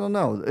challenges? I don't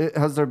know.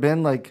 Has there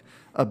been like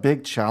a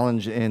big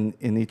challenge in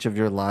each of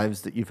your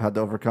lives that you've had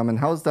to overcome, and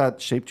how has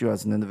that shaped you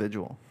as an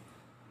individual?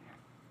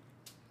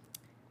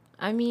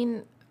 I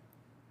mean,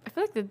 I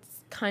feel like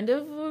that's kind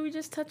of what we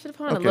just touched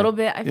upon a little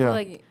bit. I feel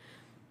like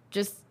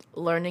just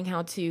learning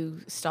how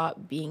to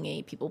stop being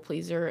a people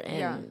pleaser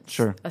and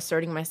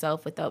asserting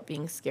myself without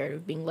being scared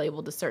of being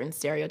labeled a certain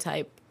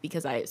stereotype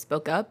because I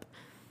spoke up.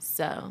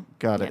 So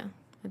got it.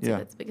 I'd say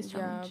that's the biggest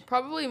challenge. Yeah,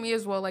 probably me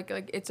as well. Like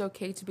it's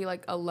okay to be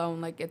like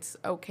alone. Like it's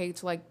okay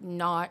to like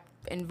not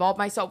involve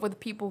myself with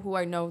people who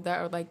I know that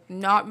are like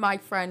not my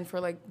friend for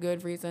like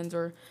good reasons,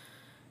 or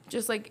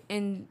just like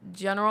in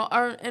general,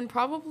 and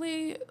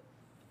probably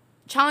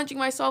challenging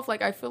myself.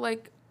 Like I feel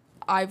like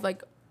I've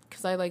like,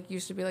 because I like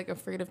used to be like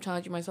afraid of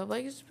challenging myself.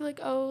 Like I used to be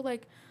like, oh,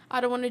 like I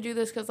don't want to do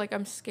this because like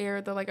I'm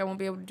scared that like I won't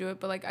be able to do it.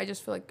 But like I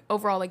just feel like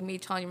overall like me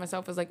challenging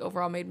myself is like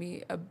overall made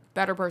me a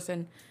better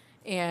person,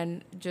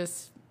 and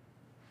just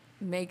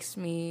makes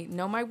me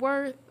know my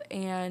worth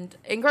and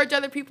encourage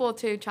other people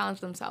to challenge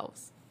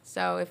themselves.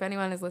 So if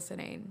anyone is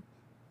listening,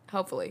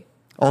 hopefully.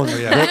 Oh,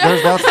 yeah.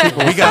 There's lots of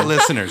people. We got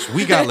listeners.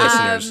 We got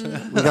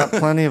We got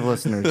plenty of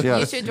listeners, yes.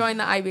 You should join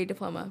the IB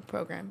diploma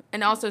program.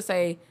 And also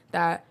say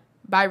that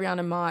Byrie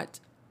and Mott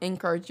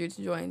encourage you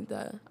to join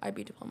the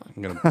IB diploma.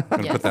 I'm gonna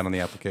put that on the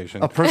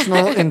application. A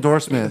personal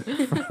endorsement.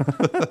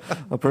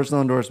 A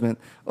personal endorsement.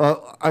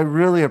 I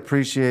really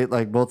appreciate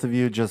like both of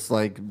you just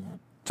like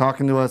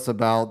talking to us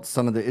about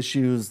some of the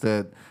issues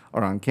that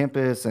are on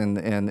campus and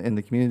in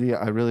the community.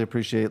 I really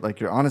appreciate like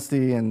your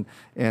honesty and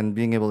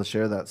being able to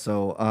share that.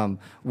 So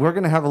we're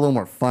going to have a little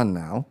more fun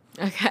now.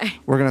 Okay.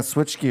 We're going to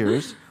switch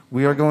gears.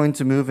 We are going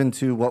to move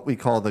into what we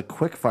call the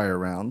quick fire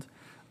round.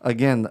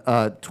 Again,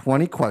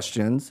 20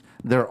 questions.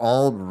 They're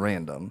all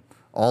random.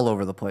 all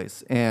over the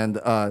place. And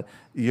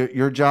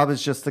your job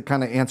is just to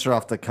kind of answer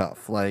off the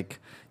cuff. Like,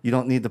 you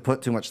don't need to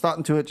put too much thought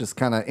into it. Just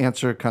kind of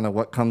answer kind of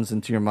what comes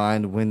into your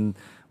mind when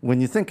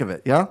you think of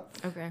it. Yeah?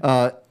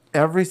 Okay.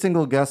 Every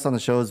single guest on the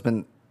show has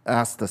been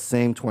asked the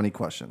same 20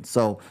 questions.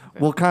 So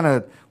we'll kind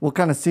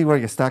of see where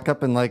you stack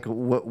up and like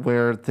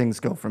where things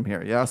go from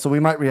here. Yeah. So we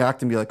might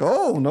react and be like,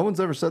 oh, no one's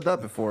ever said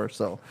that before.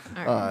 So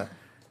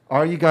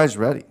are you guys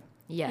ready?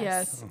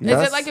 Yes.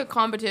 Yes. Is it like a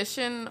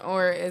competition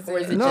or is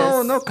it No,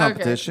 just... no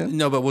competition.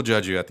 No, but we'll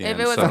judge you at the If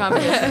end. it was so. a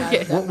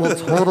competition, We'll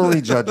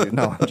totally judge you.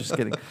 No, I'm just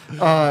kidding.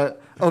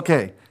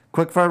 Okay.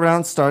 Quick fire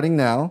round starting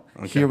now.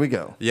 Okay. Here we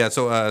go. Yeah,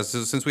 so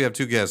since we have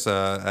two guests,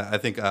 I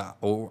think I'm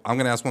going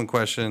to ask one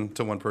question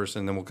to one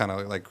person, then we'll kind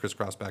of like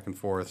crisscross back and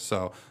forth.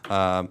 So,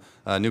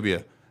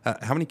 Nubia,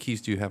 how many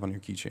keys do you have on your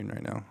keychain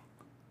right now?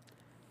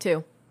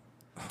 2.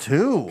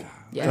 2.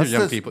 Yeah. These are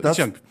young people. It's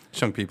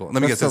young people.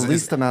 Let me That's guess. the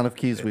least amount of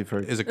keys we've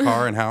heard. Is it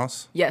car and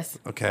house? Yes.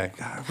 Okay.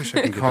 God, I wish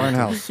I could get Car that and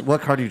too. house.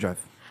 What car do you drive?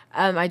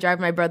 I drive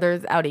my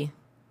brother's Audi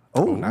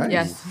Oh, nice.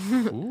 Yes.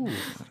 Ooh,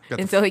 got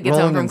the until he gets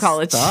home Rolling from in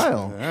college.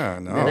 Style. Yeah,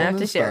 no. Then I have Rolling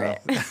to in share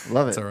style.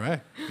 Love it. It's all right.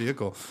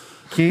 Vehicle.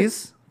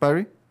 Keys,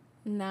 Byrie?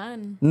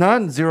 none.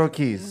 None. 0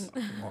 keys.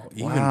 Oh,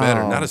 even Wow.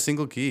 better. Not a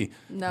single key.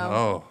 No.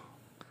 Oh.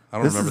 I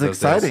don't This is remember those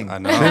exciting. days. I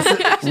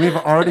know. We've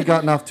already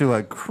gotten off to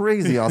a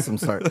crazy awesome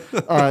start.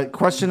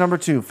 Question number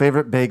 2.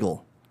 Favorite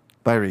bagel?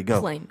 Byrie, go.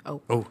 Plain. Oh.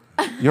 Oh.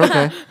 You're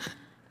okay.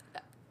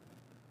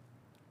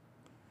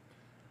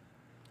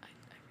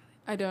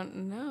 I don't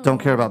know. Don't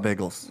care about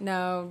bagels.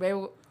 No,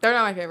 they're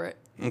not my favorite.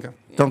 Okay.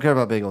 Don't care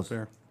about bagels.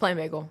 Fair. Plain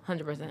bagel.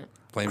 100%.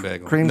 Plain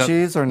bagel. Cream No-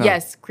 cheese or no?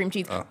 Yes. Cream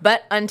cheese.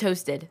 But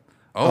untoasted.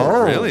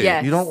 Oh, really?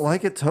 Yes. You don't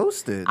like it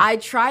toasted? I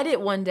tried it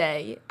one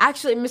day.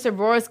 Actually, in Mr.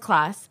 Bora's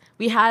class,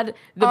 we had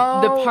the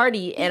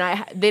party,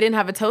 and they didn't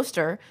have a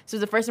toaster. So it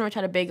was the first time I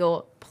tried a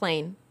bagel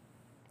plain,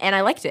 and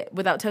I liked it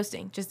without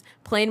toasting, just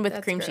plain with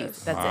That's cream gross.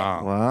 cheese. That's Wow.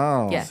 it.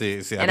 Wow. Yeah. See,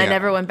 And I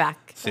never went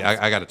back. See,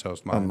 I got to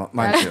toast mine.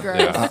 Mine That's too. gross.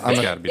 Yeah,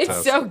 it's got to be It's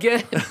toast. so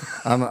good.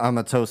 I'm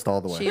a toast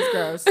all the way. She's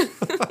gross.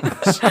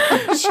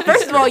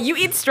 First of all, you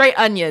eat straight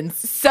onions,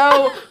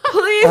 so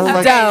please Oh,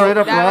 like don't. straight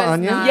up That raw was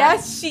onion? not-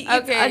 Yes, she eats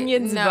Okay,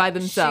 onions no, by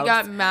themselves. She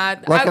got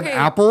mad. Like okay. an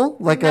apple?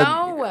 Like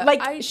No,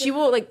 like she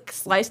will like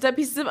slice up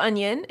pieces of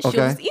onion. She'll Okay.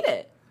 just eat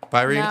it.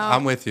 Byrie, No.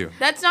 I'm with you.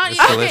 That's not It's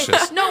okay.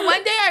 delicious. No,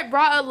 one day I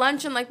brought a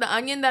lunch and like the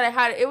onion that I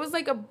had, it was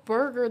like a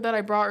burger that I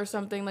brought or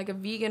something, like a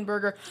vegan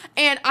burger.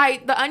 And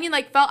the onion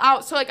like fell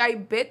out, so like I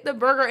bit the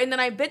burger and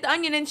then I bit the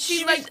onion and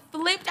she like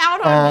flipped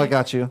out on me. Oh, I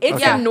got you. It's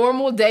Okay. a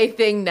normal day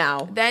thing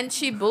now. Then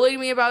she bullied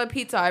me about the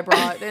pizza I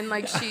brought. Then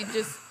like she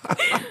just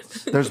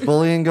There's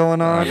bullying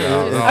going on. I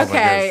know. Oh, my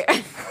Okay.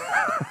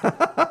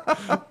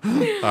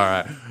 All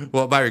right.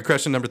 Well, Byrie,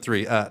 question number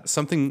 3.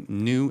 Something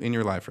new in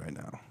your life right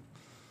now.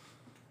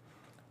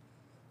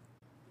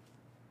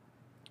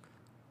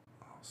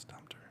 Oh,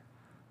 stumped her.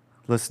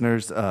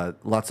 Listeners,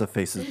 lots of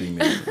faces being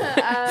made.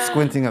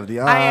 Squinting of the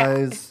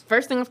eyes.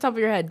 First thing off the top of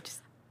your head.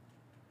 Just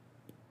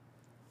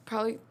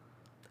probably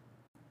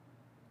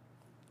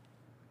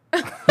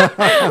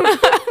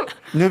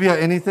Nubia,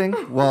 anything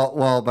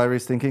while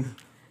Byrie's thinking?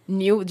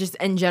 new, just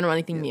in general,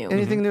 anything new.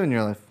 Anything new in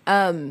your life?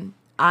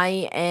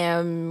 I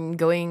am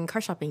going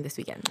car shopping this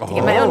weekend to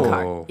get my own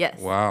car. Oh, Yes.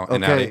 Wow.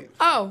 And Okay.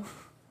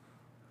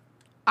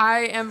 I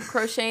am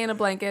crocheting a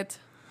blanket.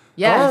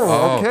 Yes.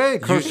 Oh. Okay,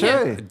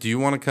 crochet. Do you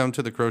want to come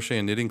to the crochet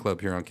and knitting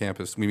club here on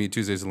campus? We meet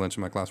Tuesdays at lunch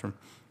in my classroom.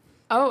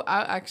 Oh,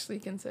 I'll actually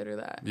consider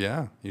that.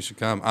 Yeah, you should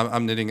come.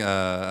 I'm knitting.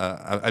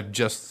 I've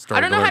just I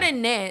started. don't know how learn- to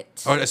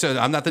knit. Oh, so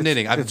I'm not the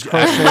knitting. It's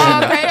crochet.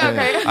 Oh,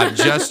 okay. I've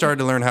just started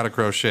to learn how to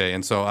crochet,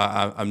 and so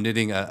I'm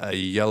knitting a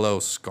yellow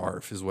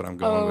scarf is what I'm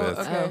going Oh, with.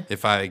 okay.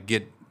 If I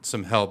get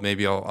some help,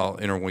 maybe I'll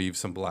interweave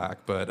some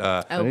black, but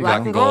Oh, you black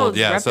go. and gold.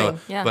 yeah. Repping. So,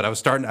 Yeah. but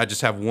I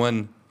just have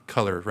one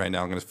color right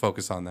now. I'm going to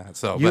focus on that.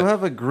 So, You but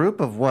have a group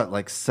of what,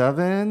 like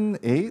 7,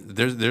 8?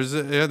 there's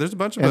a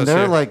bunch of And us they're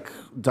here. like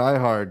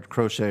diehard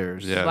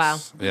crocheters. Yes. Wow.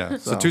 Yeah.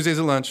 So So. Tuesdays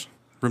at lunch,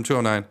 room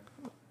 209.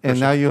 And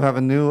now you have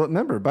a new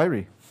member,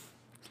 Byrie.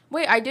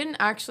 Wait, I didn't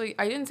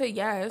say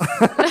yes.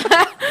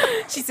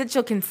 She said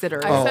she'll consider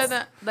it. I said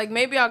that like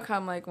maybe I'll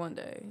come like one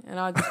day and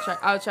I'll just check.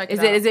 I'll check. Is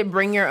it out. it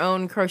bring your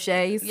own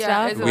crochet Yeah,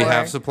 stuff? is it We or-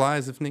 have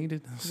supplies if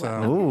needed.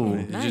 So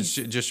Ooh.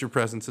 just your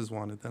presence is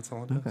wanted. That's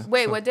all it is.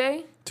 Wait, what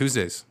day?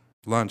 Tuesdays,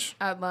 lunch,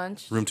 At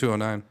lunch. room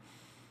 209.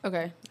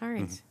 Okay. All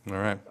right.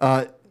 All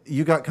right.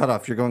 You got cut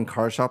off. You're going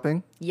car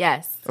shopping?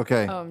 Yes.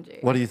 Okay.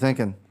 OMG. What are you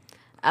thinking?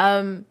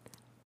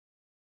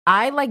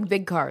 I like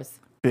big cars.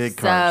 Big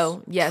cars.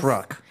 So, yes.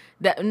 Truck.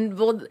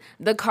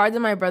 The car that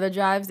my brother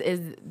drives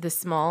is the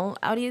small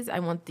Audis. I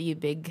want the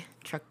big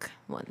truck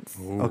ones.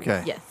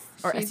 Okay. Yes.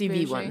 Or She's SUV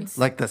bougie. ones.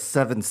 Like the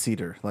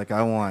 7-seater. Like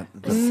I want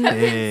the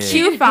big.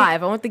 Q5. I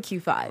want the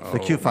Q5. The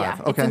Q5. Yeah,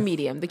 it's Okay. a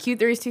medium. The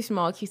Q3 is too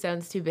small. Q7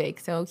 is too big.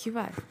 So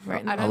Q5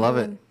 right now. I don't love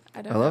know it.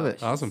 I don't I love know it. what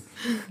she's Awesome.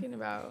 Talking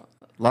about.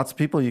 Lots of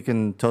people you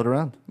can tote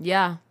around.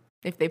 Yeah,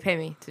 if they pay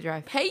me to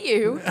drive. Pay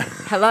you.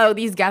 Hello,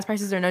 these gas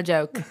prices are no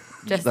joke.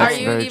 Just That's Are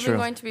you very even true.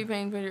 going to be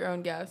paying for your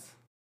own gas?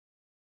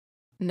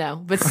 no,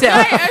 but still.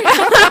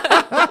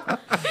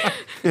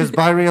 Is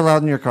Byrie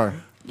allowed in your car?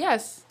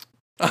 Yes.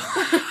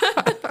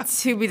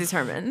 To be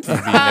determined.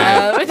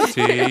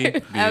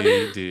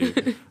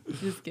 TBD.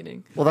 Just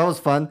kidding. Well, that was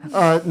fun.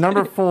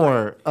 Number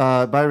 4,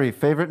 Byrie,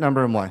 favorite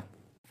number and why?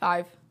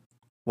 5.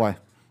 Why?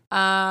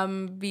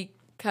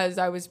 Because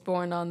I was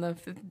born on the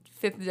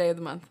fifth day of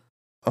the month.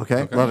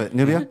 Okay, love it.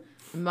 Nubia?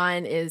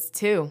 Mine is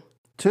 2.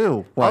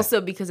 2. Why?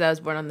 Also because I was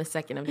born on the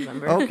 2nd of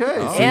November. Okay,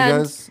 so you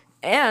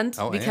And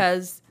guys...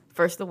 because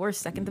first the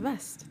worst, second the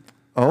best.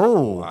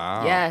 Oh.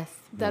 Wow. Yes.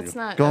 That's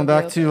not Going a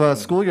back real to thing.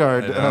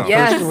 schoolyard,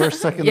 Yes. first the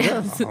worst, second the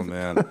Yes. best. Oh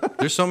man,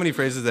 there's so many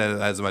phrases that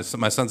as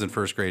my son's in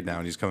first grade now,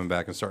 and he's coming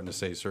back and starting to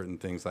say certain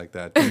things like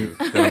that too.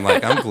 That I'm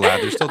like, I'm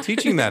glad they're still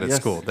teaching that at Yes.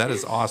 school. That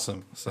is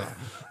awesome. So,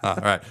 all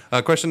right.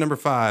 Question number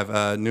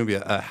 5,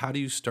 Nubia. How do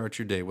you start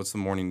your day? What's the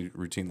morning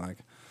routine like?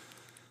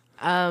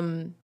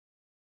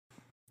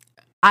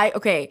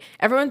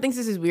 Everyone thinks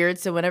this is weird,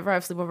 so whenever I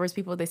have sleepovers,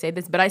 people they say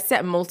this, but I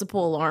set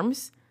multiple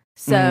alarms.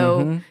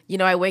 So,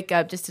 I wake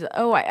up just to,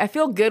 I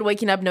feel good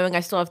waking up knowing I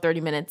still have 30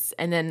 minutes,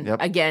 and then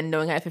again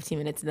knowing I have 15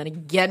 minutes, and then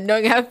again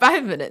knowing I have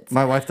 5 minutes.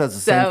 My wife does the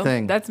same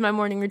thing. That's my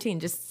morning routine,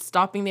 just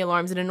stopping the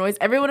alarms. It annoys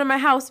everyone in my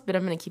house, but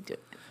I'm going to keep doing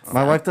it.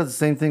 My wife does the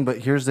same thing, but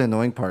here's the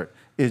annoying part,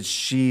 is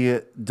she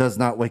does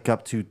not wake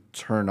up to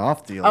turn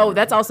off the alarm. Oh,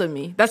 that's also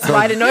me. That's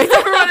why it annoys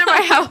everyone in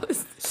my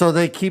house. So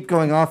they keep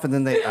going off, and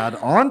then they add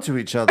on to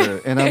each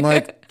other, and I'm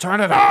like,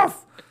 turn it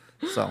off!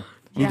 So...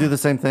 You do the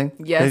same thing?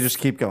 Yes. They just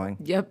keep going.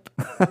 Yep.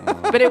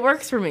 But it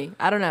works for me.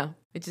 I don't know.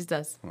 It just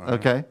does.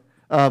 Okay.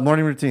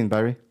 Morning routine,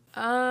 Byrie.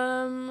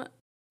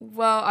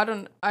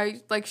 Well,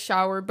 I like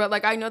shower, but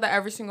like I know that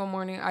every single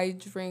morning I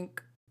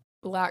drink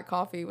black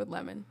coffee with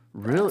lemon.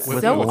 Really?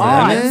 With So lemon?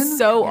 odd.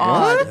 So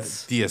odd.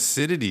 The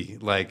acidity,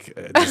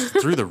 just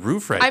through the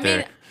roof right I there.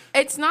 mean,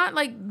 it's not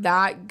like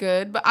that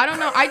good, but I don't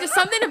know. I just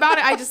something about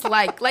it I just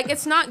like. Like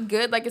it's not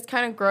good, like it's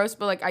kind of gross,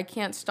 but like I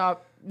can't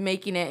stop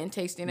making it and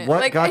tasting it. What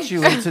like, got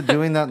you into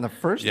doing that in the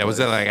first place? was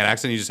that like an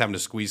accident? You just happened to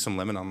squeeze some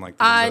lemon on like?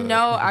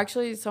 No,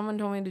 actually, someone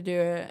told me to do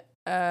it,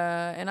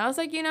 and I was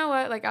like, you know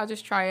what? Like I'll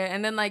just try it,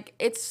 and then like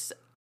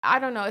I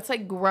don't know, it's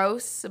like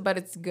gross, but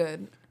it's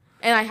good,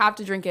 and I have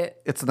to drink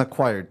it. It's an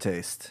acquired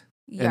taste.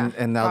 Yeah,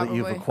 and now that probably.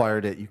 you've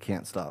acquired it, you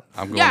can't stop.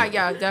 I'm going,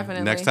 Yeah,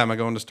 definitely. Next time I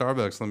go into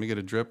Starbucks, let me get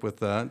a drip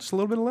with just a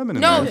little bit of lemon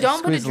in No, there.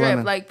 don't put a Squeeze drip.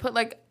 lemon. Like put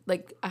like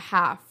a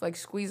half. Like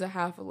squeeze a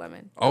half of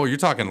lemon. Oh, you're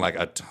talking like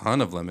a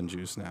ton of lemon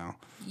juice now.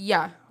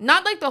 Yeah,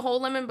 not like the whole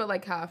lemon, but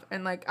like half.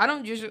 And like I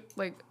don't usually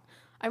like.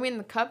 I mean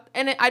the cup,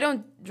 and I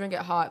don't drink it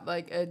hot.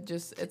 Like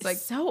it's like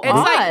so it's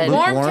odd. like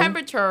warm Lukewarm?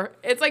 temperature.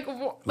 It's like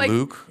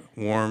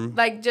Lukewarm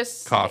like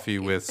just coffee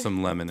with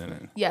some lemon in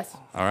it. Yes.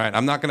 All right,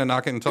 I'm not gonna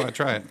knock it until I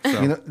try it.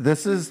 So.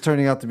 This is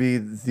turning out to be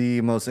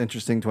the most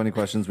interesting 20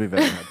 questions we've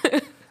ever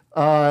had.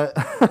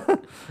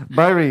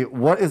 Byrie,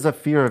 what is a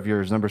fear of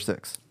yours? Number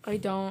 6. I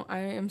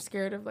am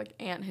scared of like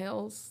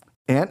anthills.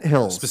 Ant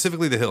hills.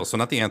 Specifically the hill, so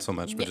not the ant so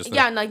much, but just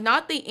Yeah, like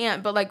not the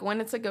ant, but like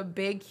when it's like a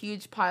big,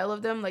 huge pile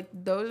of them, like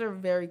those are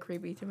very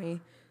creepy to me.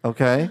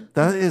 Okay.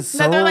 That is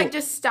so... No, they're like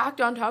just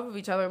stacked on top of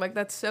each other. Like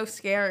that's so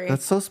scary.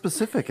 That's so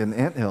specific, an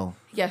ant hill.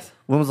 Yes.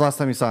 When was the last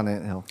time you saw an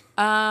ant hill?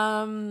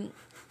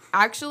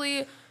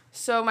 Actually,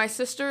 so my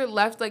sister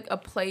left like a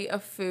plate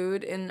of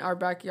food in our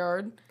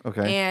backyard.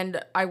 Okay.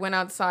 And I went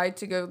outside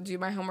to go do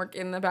my homework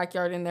in the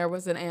backyard, and there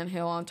was an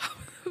anthill on top of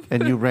it.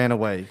 And you ran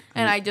away.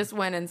 And I just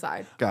went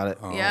inside. Got it.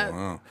 Oh, Yeah.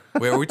 wow.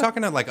 Wait, are we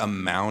talking about like a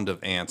mound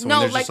of ants? No,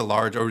 When there's like- just a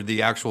large, or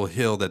the actual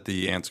hill that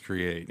the ants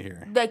create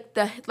here? Like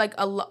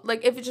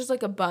like if it's just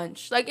like a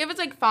bunch, like if it's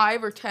like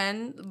 5 or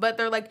 10, but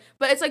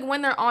it's like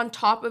when they're on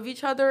top of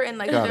each other and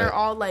like Got they're it.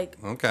 all like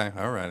Okay,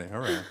 all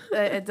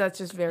right. that's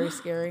just very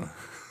scary.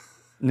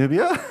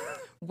 Nubia?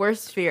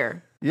 Worst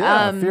fear.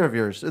 Yeah, fear of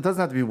yours. It doesn't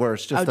have to be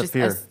worse, just a just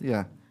fear. us-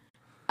 Yeah.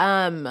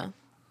 Oh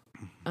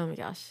my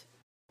gosh.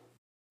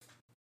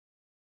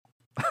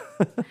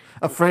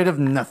 Afraid of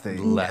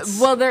nothing.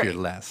 Less. Well, You're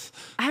less.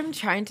 I'm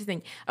trying to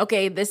think.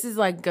 Okay, this is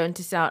like going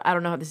to sound, I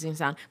don't know how this is going to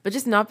sound, but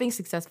just not being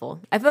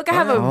successful. I feel like I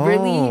have a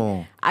really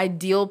Oh.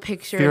 ideal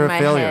picture Fear in of my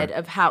failure. head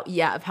of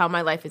how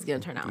my life is going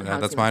to turn out. and how Yeah,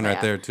 it's that's gonna mine play right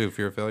out. there too.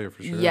 Fear of failure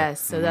for sure. Yes,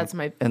 so that's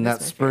my And that's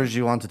that my spurs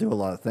you on to do a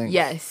lot of things.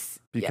 fear. Yes.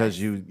 Because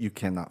yes. you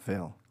cannot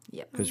fail.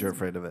 Yep. Because you're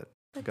afraid of it.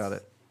 Got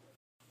it.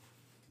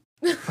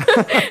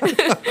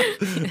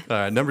 All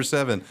right, number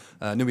 7,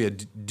 Nubia.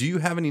 Do you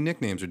have any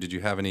nicknames, or did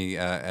you have any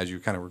as you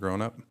kind of were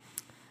growing up?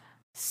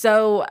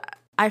 So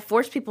I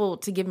forced people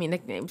to give me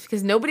nicknames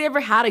because nobody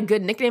ever had a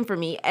good nickname for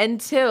me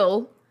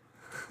until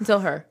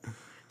her.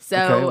 So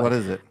Okay, what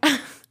is it?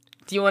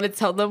 do you want to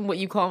tell them what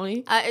you call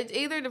me? It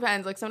either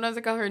depends. Like sometimes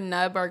I call her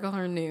Nub or I call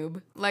her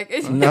Noob. Like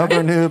it's Nub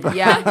or noob?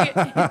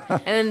 Yeah.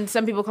 And then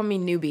some people call me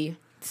Newbie.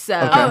 So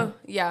Oh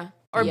yeah,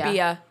 or Yeah.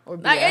 Bia. Or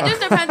Like, Bia. it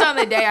just depends on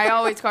the day. I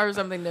always call her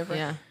something different.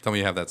 yeah. Tell me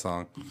you have that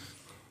song.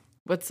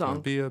 What song?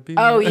 Be a bee.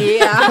 Oh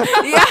yeah.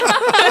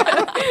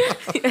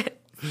 Yeah.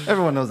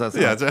 Everyone knows that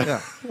song. Yeah,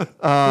 that's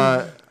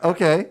Yeah.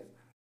 Okay.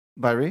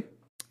 Byrie?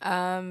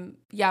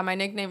 Yeah, my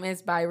nickname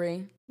is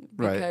Byrie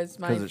Right, because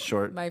 'cause it's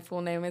short. My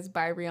full name is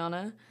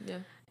Byriana. Yeah.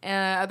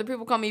 Other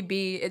people call me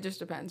B. It just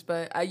depends.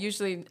 But I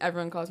usually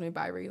everyone calls me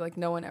Byri. Like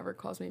no one ever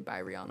calls me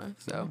Byriana.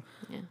 So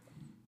Yeah.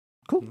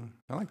 Cool.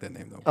 I like that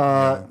name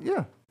though.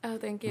 Yeah. oh,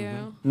 thank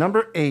you.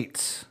 Number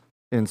 8,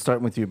 and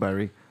starting with you,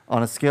 Byri.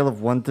 On a scale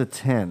of 1 to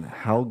 10,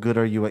 how good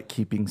are you at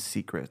keeping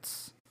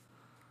secrets?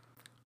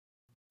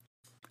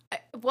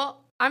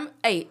 Well, I'm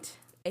 8.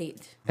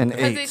 8. An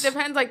Because 8. it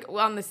depends like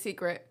on the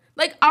secret.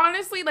 Like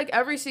honestly, like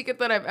every secret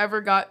that I've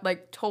ever got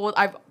like told,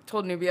 I've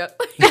told Nubia.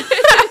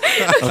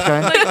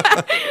 Okay.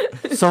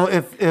 So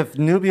if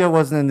Nubia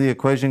wasn't in the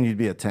equation, you'd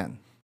be a 10.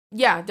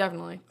 Yeah,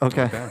 definitely.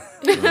 Okay.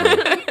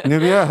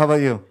 Nubia, how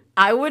about you?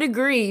 I would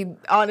agree,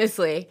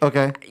 honestly.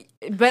 Okay.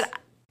 But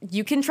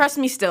you can trust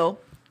me still.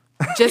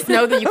 Just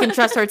know that you can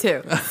trust her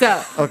too.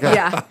 So, Okay.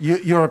 yeah.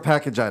 You're a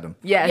package item.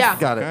 Yes. Yeah.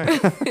 Got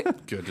it. Okay.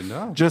 Good to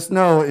know. Just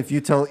know if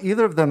you tell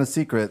either of them a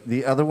secret,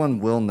 the other one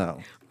will know.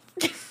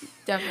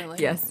 Definitely.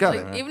 Yes. Got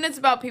Like it. even it's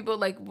about people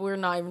like we're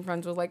not even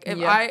friends with. Like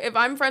Yeah. if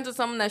I'm friends with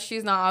someone that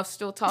she's not, I'll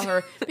still tell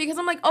her because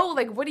I'm like, oh,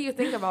 like what do you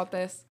think about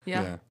this?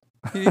 Yeah.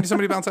 You need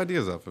somebody to bounce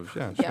ideas off of.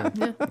 Yeah. Sure.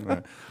 Yeah.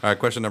 All right.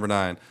 Question number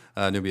 9.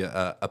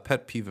 Nubia, a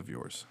pet peeve of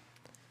yours.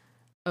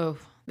 Oh,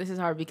 this is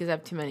hard because I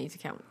have too many to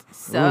count.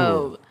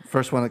 So, Ooh.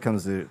 First one that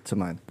comes to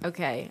mind.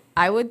 okay.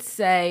 I would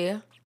say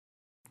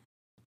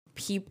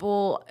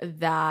people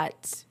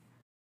that.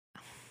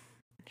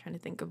 I'm trying to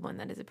think of one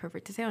that is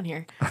appropriate to say on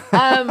here.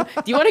 Do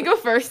you want to go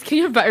first? Can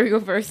you have Byri go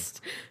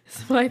first?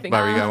 That's what I think.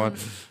 Byri, you got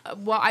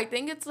one? Well, I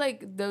think it's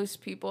like those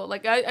people.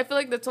 Like I feel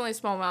like that's only a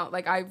small amount.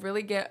 Like I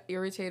really get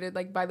irritated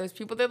like by those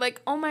people. They're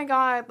like, oh my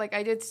god, like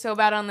I did so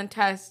bad on the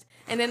test,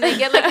 and then they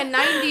get like a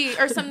 90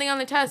 or something on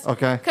the test.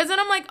 Okay. Because then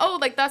I'm like, oh,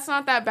 like that's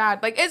not that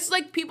bad. Like it's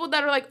like people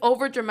that are like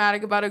over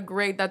dramatic about a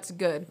grade that's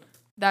good.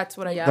 That's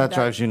what I. Yeah. That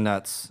drives you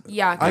nuts.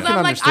 Yeah, I because can I'm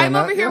like, understand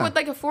I'm over that, here yeah. with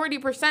like a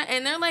 40%,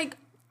 and they're like,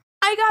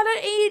 I got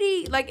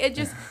an 80. Like it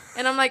just,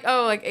 and I'm like,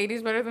 oh, like 80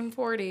 is better than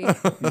 40.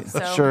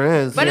 So, Sure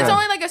is. But it's yeah.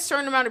 only like a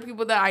certain amount of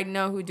people that I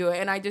know who do it,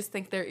 and I just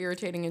think they're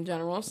irritating in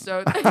general.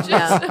 So it's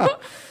just,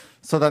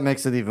 So that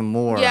makes it even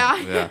more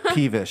yeah.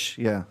 peevish.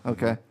 Yeah.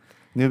 Okay.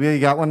 Nubia, you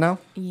got one now?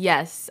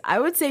 Yes, I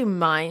would say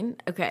mine.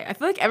 Okay, I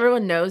feel like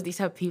everyone knows these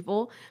type of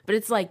people, but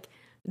it's like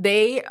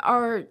they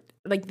are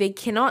like they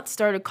cannot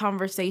start a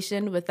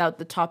conversation without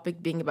the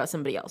topic being about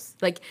somebody else.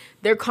 Like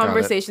their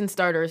conversation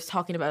starter is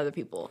talking about other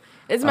people.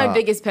 It's my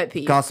biggest pet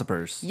peeve.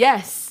 Gossipers.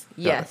 Yes,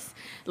 yes.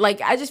 Like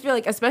I just feel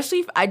like, especially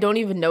if I don't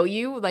even know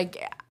you, like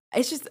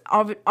it's just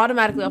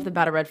automatically off the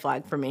bat a red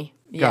flag for me.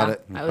 Got Yeah,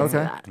 it. I would say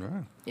Okay. that. All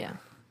right. Yeah.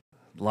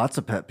 Lots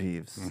of pet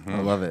peeves.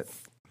 I love it.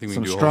 I think we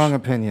Some can do strong I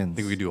opinions.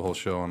 think we could do a whole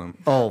show on them.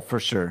 Oh,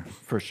 for sure.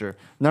 For sure.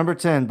 Number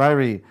 10,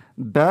 Byri.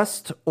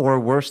 Best or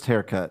worst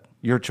haircut?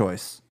 Your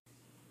choice.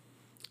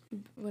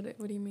 What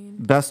do you mean?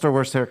 Best or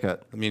worst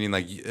haircut? Meaning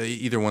like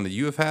either one that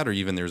you have had or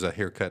even there's a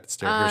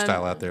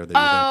hairstyle out there that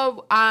you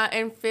think. Oh,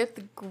 in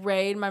 5th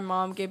grade, my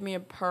mom gave me a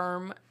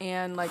perm,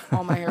 and like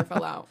all my hair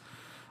fell out.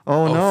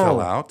 Oh, Oh, no.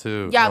 fell out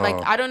too. Yeah, Oh.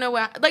 like I don't know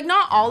what, like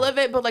not all of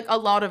it, but like a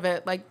lot of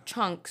it, like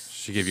chunks.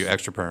 She gave you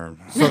extra perm.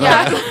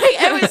 Yeah, like,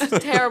 it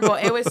was terrible.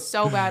 It was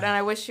so bad, and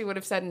I wish she would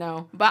have said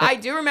no. But I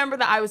do remember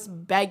that I was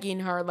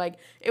begging her, like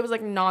it was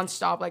like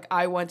nonstop, like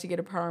I want to get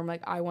a perm,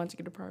 like I want to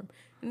get a perm,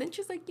 and then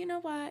she's like, you know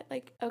what,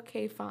 like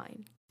okay,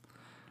 fine.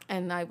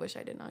 And I wish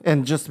I did not.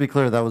 And just to be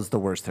clear, that was the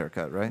worst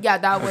haircut, right? Yeah,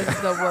 that was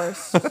the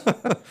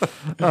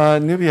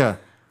worst. Nubia.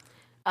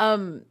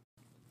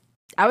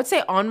 I would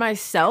say on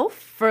myself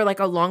for like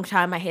a long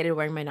time I hated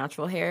wearing my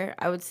natural hair,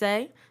 I would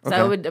say. So I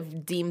Okay. would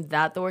have deemed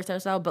that the worst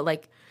hairstyle, but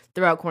like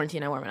throughout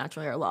quarantine I wear my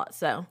natural hair a lot.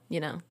 So,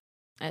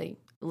 I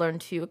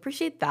learned to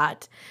appreciate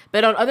that.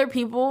 But on other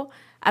people,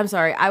 I'm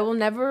sorry, I will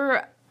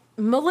never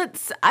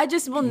mullets. I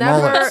just will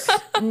never Mullets.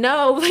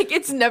 no, like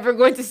it's never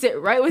going to sit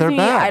right with They're me.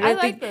 bad. I I don't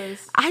like think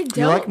those. I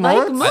don't like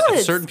like mullets?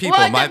 mullets. Certain people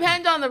Well, it might.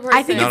 depends on the person.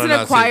 I think No, it's no, an no,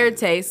 see- acquired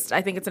taste.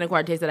 I think it's an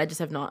acquired taste that I just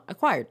have not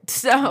acquired.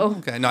 So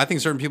Okay, no, I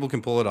think certain people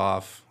can pull it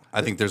off.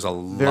 I think there's a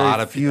Very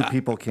lot of few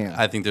people can.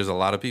 I think there's a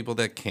lot of people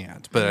that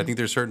can't, but I think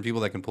there's certain people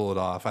that can pull it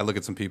off. I look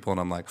at some people and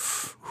I'm like,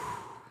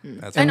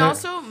 that's And okay.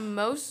 also,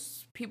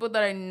 most people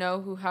that I know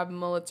who have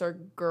mullets are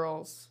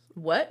girls.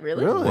 what?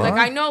 Really? Really? Like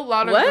I know a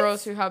lot of What?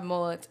 girls who have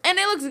mullets, and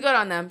it looks good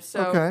on them.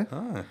 So Okay.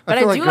 Ah. But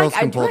I feel do girls like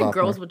I can do pull it like off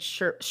girls more.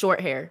 with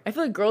short hair. I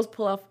feel like girls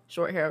pull off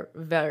short hair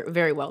very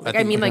very well. Like I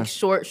think- mean like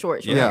short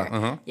Yeah,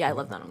 hair. Yeah, I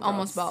love that on girls.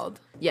 almost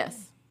bald.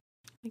 Yes.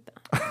 Like that.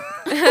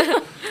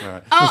 All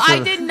right. Oh, I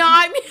did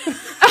not.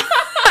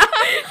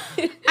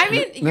 I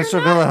mean, you're Mr.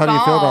 not Villa, how do you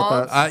feel about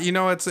bald. that? You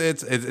know,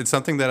 it's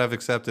something that I've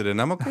accepted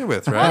and I'm okay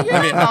with, Well, right? you're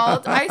I mean,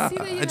 bald. I see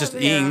that you I just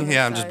have hair on ing. the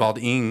Yeah, I'm just side. bald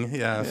ing.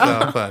 Yeah,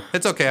 so, but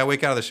it's okay. I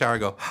wake out of the shower,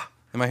 and go,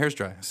 and my hair's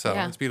dry, so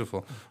Yeah. it's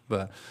beautiful.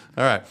 But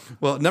all right,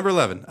 well, number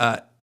 11,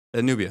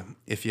 Nubia.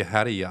 If you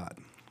had a yacht,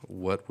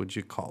 what would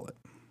you call it?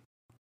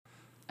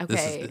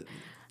 Okay.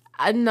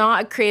 I'm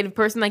not a creative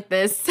person like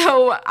this,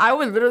 so I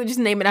would literally just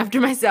name it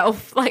after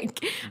myself. Like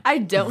I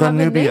don't The have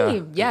Nubia. a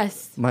name.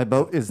 Yes. My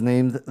boat is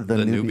named the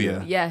Nubia.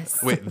 Nubia.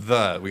 Yes. Wait, we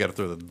got to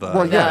throw the.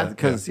 Well, yeah, Yeah.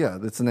 because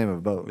it's the name of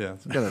a boat. Yeah.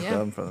 You got a Yeah.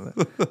 dub in front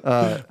of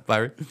it.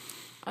 Byron.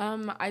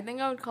 I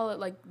think I would call it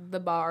like the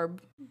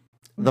barb.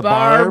 The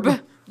Barb.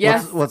 Barb.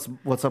 Yes.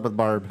 What's up with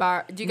Barb?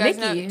 Do you guys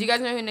know? Nicki. Do you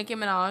guys know who Nicki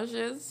Minaj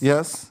is?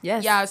 Yes.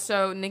 Yes. Yeah.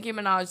 So Nicki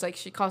Minaj, like,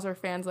 she calls her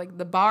fans like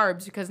the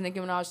Barbs because Nicki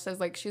Minaj says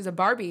like she's a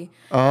Barbie.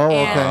 Oh, okay.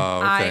 And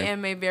Oh, I okay.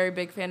 am a very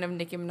big fan of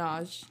Nicki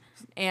Minaj.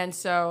 And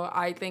so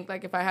I think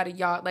like if I had a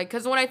yacht, like,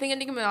 because when I think of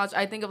Nicki Minaj,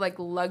 I think of like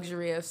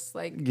luxurious,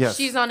 like Yes.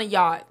 she's on a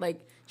yacht, like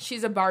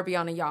she's a Barbie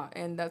on a yacht,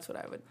 and that's what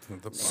I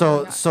would.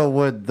 So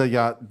would the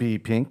yacht be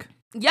pink?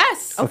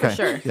 Yes. Oh, Okay. for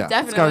sure. Yeah. It's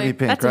Definitely. got to be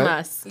pink, That's right? a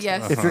must.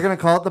 Yes. If you're gonna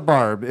call it the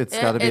Barb, it's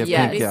got to be a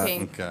yeah, pink it's yacht.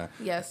 pink. Okay.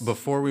 Yes.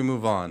 Before we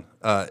move on,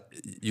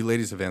 you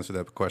ladies have answered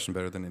that question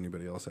better than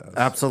anybody else has.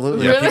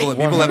 Absolutely. Yeah, Really?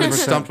 people have been 100%.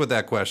 stumped with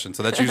that question,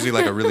 so that's usually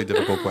like a really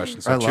difficult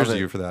question. So I love cheers it. to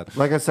you for that.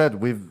 Like I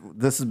said,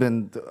 this has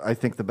been, I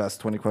think, the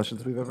best 20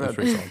 questions we've ever That's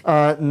pretty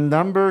had.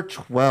 Number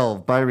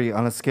 12, Byrie,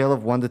 on a scale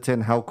of 1 to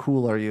 10, how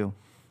cool are you?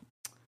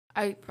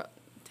 10.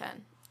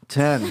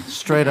 10,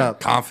 straight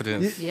up.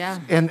 Confident. Yeah.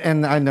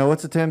 And I know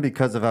it's a 10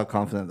 because of how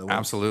confident it was.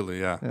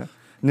 Absolutely, yeah. Yeah.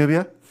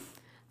 Nubia,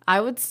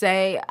 I would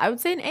say an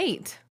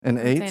 8. an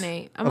 8? Say an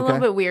 8. I'm a little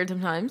bit weird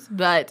sometimes,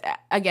 but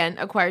again,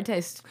 acquired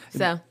taste.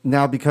 So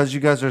Now, because you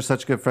guys are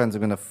such good friends,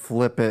 I'm going to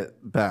flip it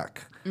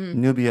back.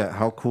 Nubia,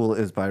 how cool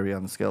is Byrie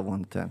on a scale of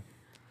 1 to 10?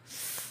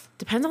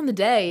 depends on the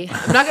day.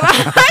 I'm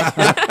not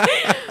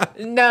gonna.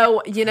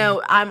 No,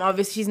 I'm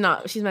obviously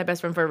she's my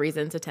best friend for a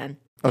reason. So 10.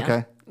 Yeah.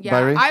 Okay. Yeah,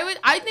 Byrie?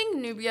 I think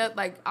Nubia,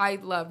 like, I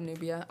love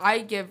Nubia. I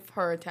give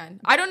her a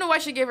 10. I don't know why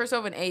she gave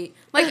herself an 8.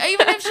 Like,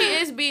 even if she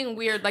is being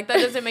weird, like, that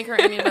doesn't make her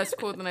any less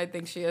cool than I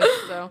think she is.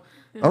 So,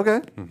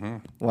 Okay.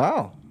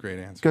 Wow. Great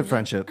answer. Good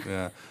friendship.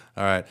 Yeah.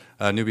 All right.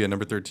 Nubia,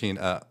 number 13.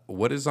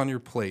 What is on your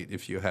plate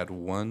if you had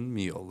one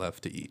meal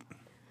left to eat?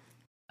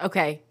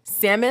 Okay,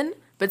 salmon,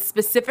 but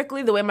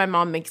specifically the way my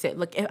mom makes it.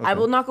 Like, I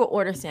will not go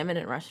order salmon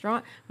in a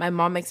restaurant. My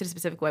mom makes it a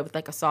specific way with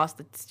like a sauce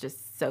that's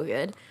just so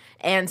good,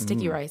 and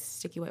sticky rice,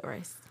 sticky white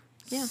rice.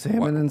 Yeah.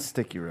 Salmon and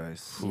sticky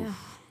rice. Yeah.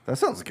 That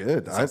sounds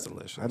good. Sounds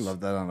delicious. I'd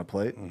love that on a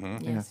plate.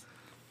 Yes.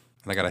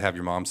 And I got to have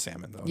your mom's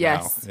salmon, though.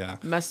 Yes. Now.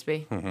 Yeah. Must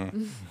be. All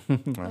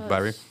right.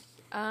 Byrie?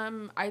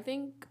 I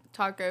think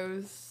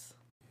tacos.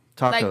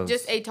 Tacos. Like,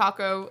 just a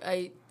taco,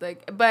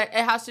 but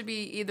it has to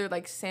be either,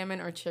 like, salmon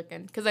or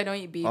chicken, because I don't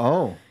eat beef.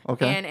 Oh,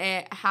 okay. And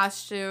it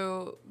has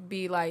to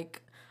be,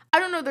 like, I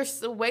don't know,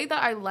 there's a way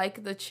that I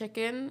like the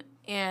chicken,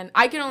 and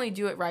I can only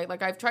do it right.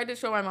 Like, I've tried to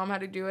show my mom how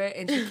to do it,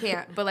 and she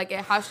can't. But, like, it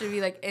has to be,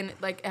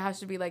 it has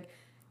to be, like,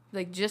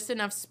 just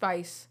enough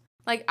spice.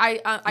 Like, I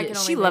can only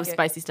She make loves it.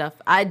 spicy stuff.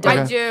 I don't.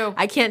 I do.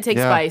 I can't take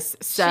Yeah. spice.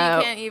 So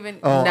She can't even.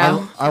 Oh,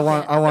 No. I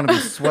want to be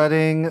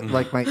sweating,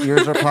 like my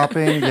ears are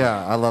popping.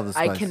 Yeah, I love the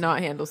spice. I cannot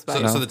handle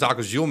spice. So the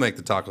tacos, you'll make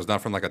the tacos,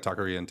 not from like a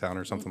taqueria in town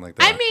or something like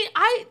that. I mean,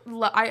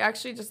 I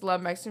actually just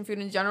love Mexican food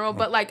in general,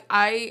 but like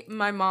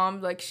my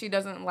mom, like, she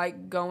doesn't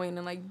like going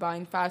and like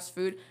buying fast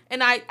food,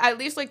 and I at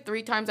least like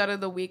 3 times out of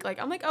the week, like,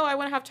 I'm like, oh, I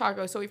want to have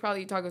tacos, so we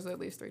probably eat tacos at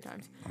least 3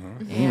 times,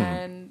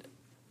 and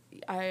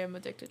I am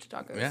addicted to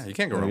tacos. Yeah, you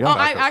can't go There wrong you with go.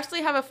 Oh, I tacos.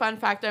 actually have a fun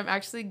fact. I'm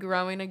actually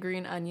growing a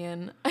green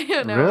onion. I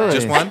don't know. Really?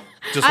 Just one?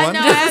 Just I one?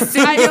 know.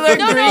 Singular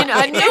no, green no,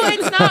 onion. no,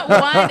 it's not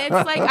one. It's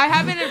like I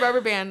have it in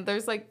rubber band.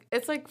 There's like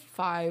it's like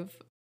 5.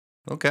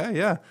 Okay,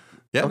 yeah.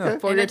 Yeah, Okay. no.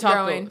 for And your it's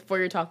growing. taco, for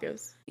your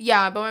tacos.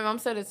 Yeah, but my mom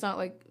said it's not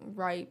like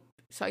ripe,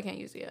 so I can't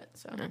use it yet.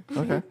 So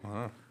Okay.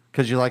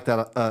 Because you like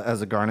that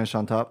as a garnish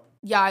on top?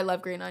 yeah, I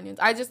love green onions.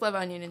 I just love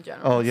onion in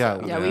general. Oh, yeah.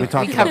 so. Yeah, We we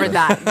talked about covered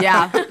this. that.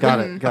 Yeah. Got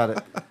it. Got it.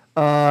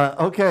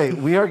 Okay,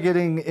 we are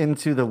getting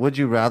into the would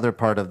you rather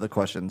part of the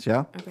questions,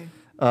 yeah? Okay.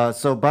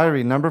 So,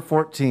 Byrie, number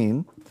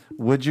 14,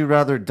 would you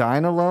rather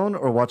dine alone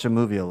or watch a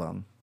movie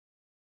alone?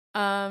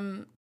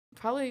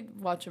 Probably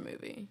watch a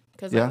movie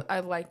because Yeah? I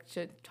like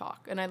to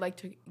talk and I like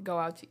to go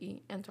out to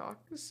eat and talk.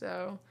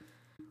 So,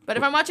 but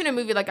if I'm watching a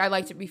movie, like, I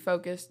like to be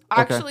focused.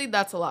 Actually,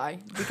 that's a lie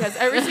because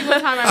every single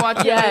time I watch a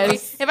movie,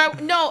 Yes. if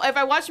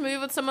I watch a movie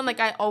with someone, like,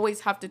 I always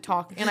have to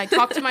talk, and I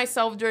talk to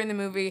myself during the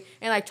movie,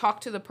 and I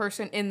talk to the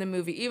person in the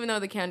movie, even though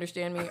they can't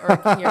understand me or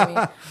can hear me.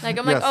 Like,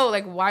 I'm Yes. like, oh,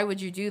 like, why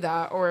would you do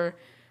that? Or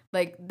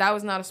like, that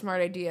was not a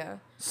smart idea.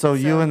 So,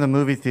 you in the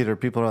movie theater,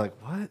 people are like,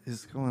 what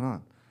is going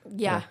on?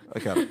 Yeah. I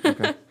got it.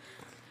 Okay.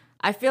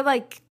 I feel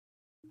like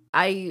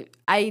I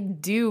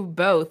do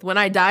both. When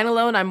I dine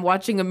alone, I'm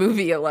watching a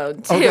movie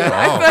alone too. Okay.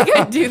 I feel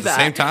like I do that.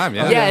 Same time,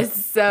 yeah.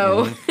 Yes.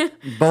 So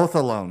Both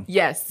alone.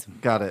 yes.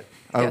 Got it.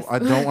 Yes. I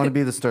don't want to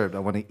be disturbed. I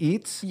want to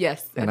eat.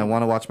 Yes. And I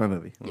want to watch my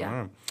movie.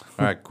 Yeah.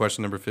 All right,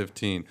 question number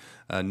 15.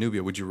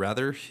 Nubia, would you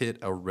rather hit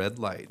a red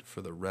light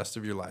for the rest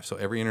of your life? So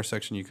every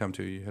intersection you come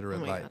to, you hit a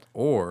red my light. God.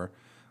 Or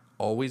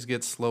always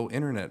get slow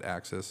internet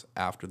access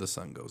after the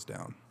sun goes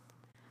down?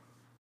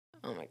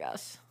 Oh my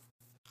gosh.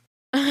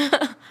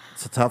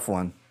 It's a tough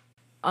one.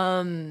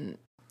 After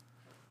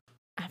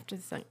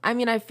the sun. I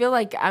mean, I feel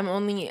like I'm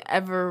only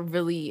ever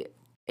really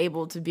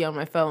able to be on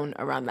my phone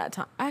around that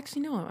time.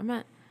 Actually, no, I'm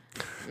at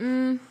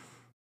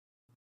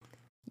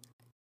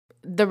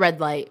the red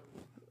light.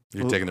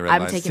 You're taking the red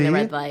I'm light. taking the See?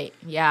 red light.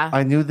 Yeah.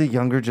 I knew the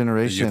younger The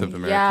generation. youth of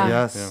America. Yeah.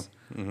 Yes.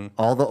 Yeah. Mhm.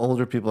 All the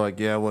older people are like,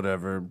 yeah,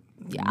 whatever.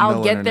 I'll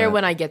No get there internet.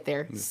 when I get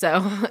there.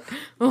 So,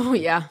 oh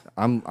yeah.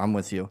 I'm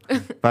with you.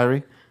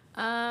 Byrie?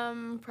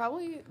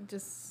 Probably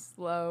just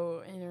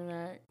slow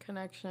internet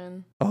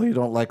connection. Oh, you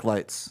don't like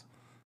lights.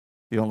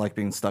 You don't like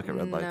being stuck at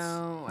red lights.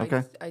 No,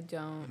 Okay. I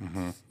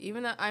don't.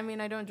 Even though I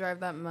don't drive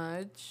that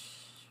much.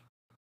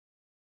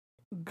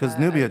 Because but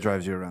Nubia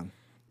drives you around.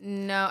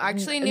 No,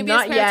 actually, Nubia's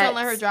Not parents yet. don't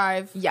let her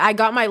drive. Yeah, I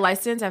got my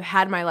license. I've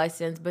had my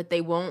license, but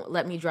they won't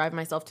let me drive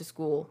myself to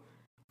school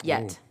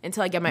yet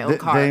until I get my own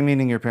car. They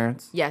meaning your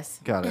parents? Yes.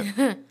 Got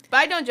it. But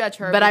I don't judge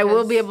her. But I will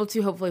because- be able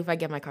to hopefully if I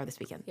get my car this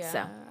weekend. Yeah,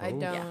 So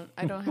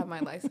I don't have my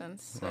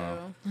license. So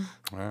All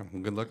right,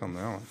 well, good luck on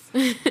that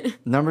one.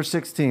 Number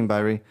 16,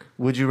 Byrie.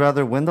 Would you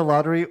rather win the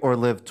lottery or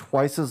live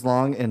twice as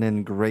long and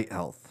in great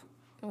health?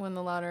 win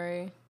the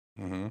lottery.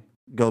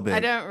 Go big. I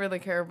don't really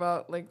care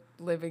about like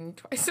living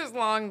twice as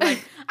long.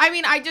 Like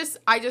I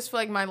just feel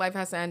like my life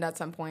has to end at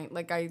some point.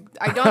 Like I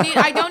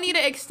don't need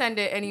to extend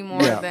it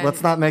anymore. Yeah, than,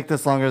 let's not make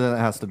this longer than it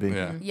has to be.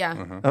 Yeah.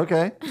 Yeah.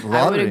 Okay. Lottery.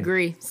 I would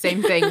agree.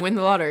 Same thing. Win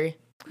the lottery.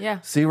 Yeah.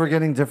 See, we're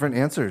getting different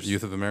answers.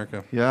 Youth of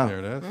America. Yeah. There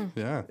it is.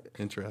 Yeah.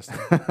 Interesting.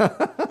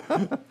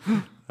 All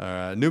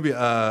right.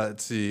 Nubia,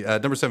 let's see.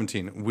 Number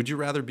 17. Would you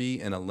rather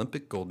be an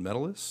Olympic gold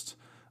medalist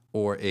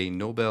or a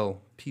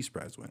Nobel Peace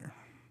Prize winner?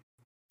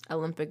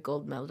 Olympic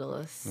gold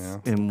medalist. Yeah.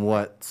 In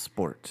what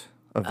sport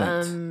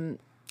event?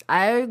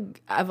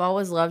 I've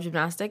always loved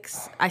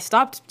gymnastics. I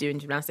stopped doing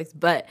gymnastics,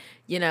 but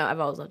I've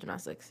always loved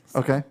gymnastics. So,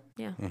 Okay.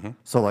 Yeah.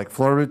 So like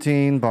floor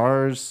routine,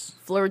 bars.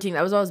 Floor routine.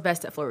 I was always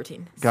best at floor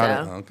routine.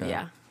 Got so, it. Okay.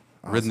 Yeah.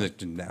 Rhythmic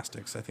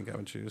gymnastics, I think I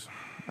would choose.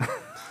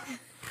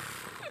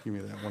 Give me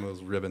that one of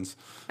those ribbons.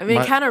 I mean,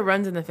 it kind of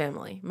runs in the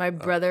family. My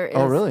brother is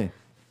Oh, really?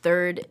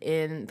 third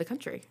in the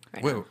country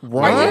right Wait, now.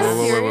 What?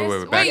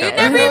 wait, back you up.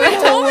 never even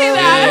told me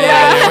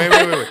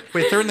that.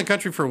 Wait, third in the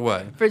country for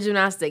what? For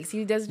gymnastics.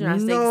 He does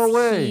gymnastics. No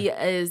way. He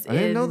is I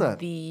didn't know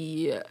that.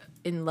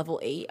 in level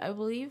 8, I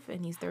believe,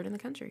 and he's third in the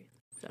country.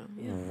 So,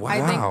 yeah. Wow.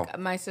 I think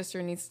my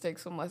sister needs to take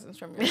some lessons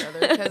from your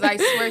brother because I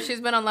swear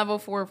she's been on level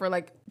 4 for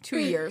like 2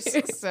 years.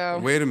 So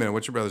Wait a minute.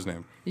 What's your brother's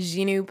name?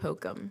 Jinu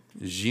Pokam.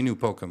 Jinu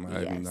Pokam.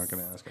 I'm Yes. not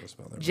going to ask how to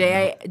spell that.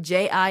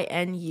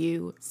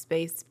 Jinu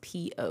space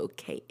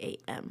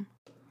Pokam.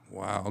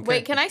 Wow. Okay.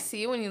 wait, can I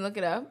see when you look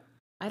it up?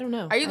 I don't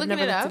know. Are you I've looking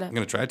never it looked up? I'm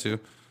going to try to.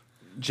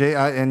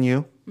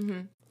 Jinu.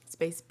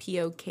 Space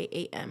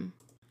Pokam.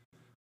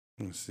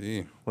 Let's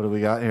see. What do we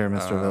got here,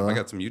 Mr. Villa? I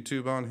got some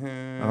YouTube on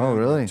here. Oh,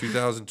 really?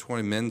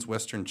 2020 Men's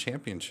Western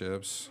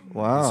Championships.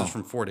 Wow. This is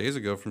from 4 days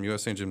ago from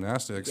USA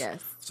Gymnastics. Yes.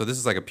 So this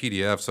is like a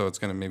PDF, so it's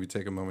going to maybe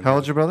take a moment. How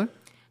old's your brother?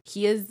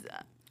 He is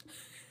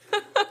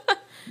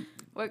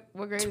What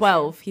grade? is he?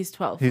 12. He's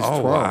 12. He's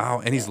Oh, 12.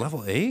 wow. And he's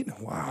level 8?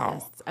 Wow.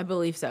 Yes, I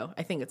believe so.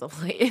 I think it's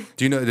level 8.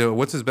 Do you know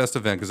what's his best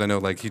event? Because I know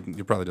like he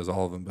probably does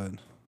all of them, but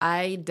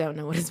I don't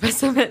know what his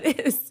best event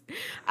is.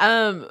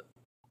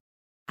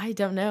 I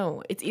don't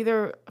know. It's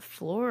either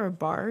floor or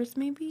bars,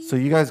 maybe. So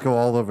you guys go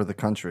all over the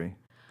country.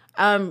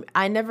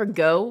 I never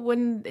go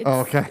when it's, Oh,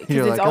 okay. because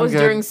You're it's like, I'm always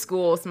good. during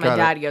school, so my Got it.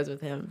 dad goes with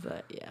him.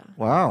 But yeah,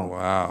 Wow.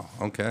 wow.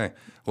 Okay.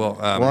 Well,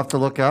 We'll have to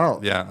look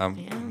out. yeah,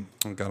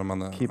 I've got him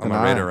on Keep on an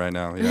my radar eye. right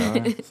now.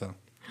 Yeah. So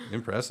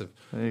impressive.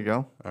 There you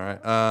go. All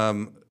right.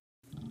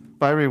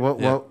 Byrie, what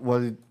Yeah.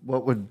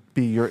 what would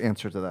be your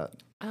answer to that?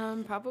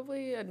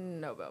 Probably a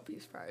Nobel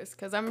Peace Prize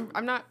because I'm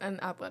not an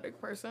athletic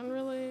person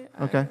really.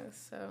 Okay.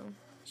 So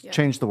yeah.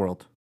 Change the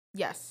world.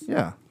 Yes.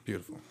 Yeah.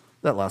 Beautiful.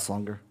 That lasts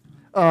longer.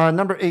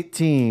 Number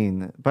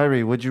 18.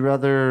 Byrie, would you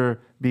rather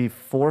be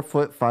 4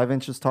 foot 5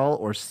 inches tall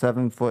or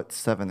 7 foot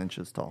 7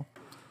 inches tall?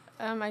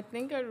 I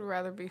think I'd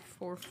rather be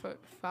 4 foot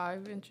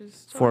 5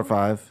 inches tall. 4 or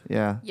 5,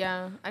 yeah.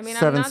 Yeah. I mean,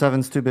 7 I'm not,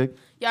 7's too big.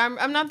 yeah,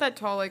 I'm not that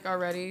tall like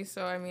already.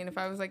 So I mean, if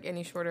I was like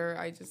any shorter,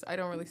 I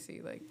don't really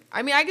see like.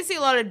 I mean, I can see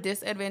a lot of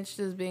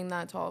disadvantages being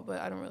that tall,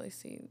 but I don't really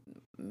see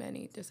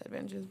many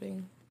disadvantages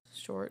being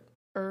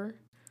shorter.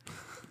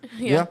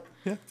 Yeah.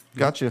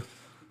 Got you.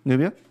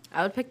 Nubia?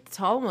 I would pick the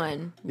tall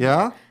one.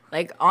 Yeah?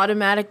 Like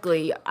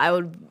automatically, I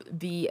would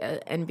be an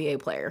NBA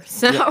player.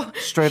 So Yeah,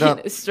 straight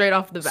up. straight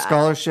off the bat.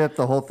 Scholarship,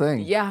 the whole thing.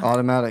 Yeah.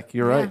 Automatic.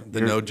 You're right. The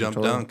You're- no you're jump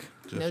totally- dunk.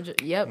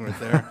 Just Yep. right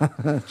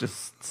there.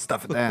 Just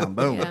stuff it down.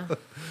 Boom. Yeah.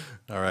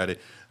 All righty.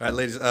 All right,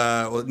 ladies.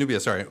 Well, Nubia,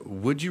 sorry.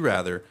 Would you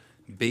rather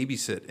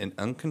babysit an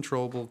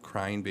uncontrollable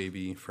crying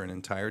baby for an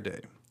entire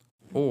day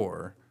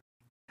or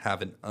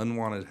have an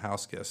unwanted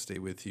house guest stay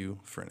with you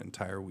for an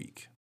entire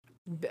week?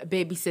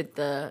 Babysit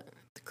the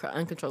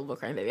uncontrollable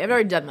crying baby. I've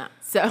already done that,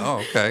 so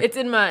Oh, okay. it's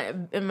in my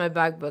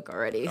bag book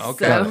already.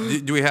 Okay. So.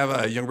 Do we have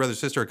a younger brother,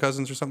 sister, or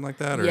cousins or something like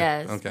that? Or?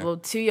 Yes. Okay. Well,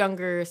 2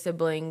 younger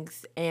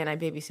siblings, and I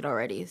babysit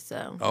already.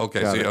 So.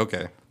 Okay. Got So it.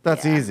 okay.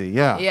 That's Yeah. easy.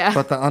 Yeah. Yeah.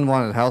 But the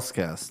unwanted house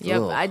guest.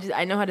 Yep. ugh.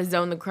 I know how to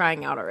zone the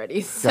crying out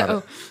already.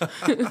 So.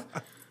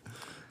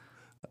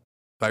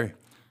 Byrie.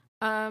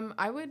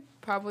 I would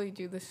probably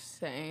do the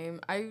same.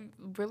 I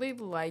really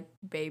like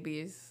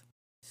babies,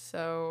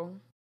 so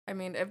I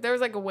mean, if there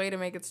was like a way to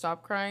make it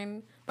stop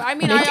crying, but I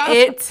mean, Make I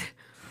it.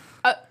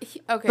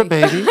 okay, The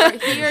baby.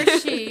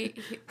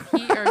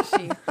 he or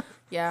she,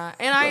 yeah,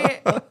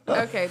 and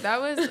okay, that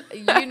was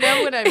you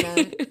know what I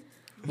meant.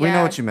 We know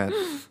Yeah. what you meant.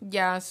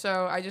 Yeah,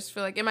 so I just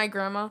feel like, and my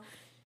grandma,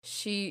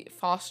 she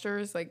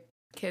fosters like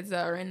kids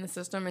that are in the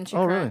system, and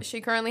really?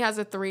 she currently has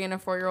a 3 and a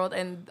 4-year-old,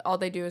 and all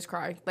they do is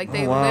cry. Like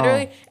they Wow.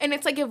 literally, and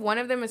it's like if one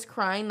of them is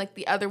crying, like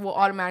the other will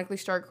automatically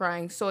start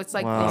crying. So it's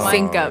like Wow. one,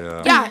 Sync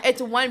up. yeah,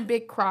 it's one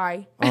big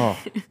cry. Oh,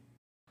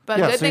 But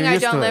Yeah, good so thing you're I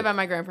used don't to live it. at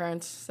my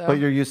grandparents. So but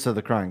you're used to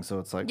the crying, so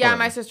it's like yeah, whatever.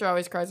 my sister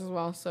always cries as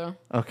well. So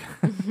Okay.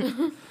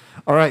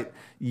 All right.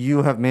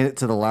 You have made it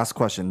to the last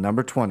question,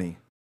 number 20.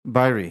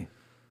 Byrie,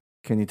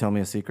 can you tell me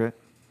a secret?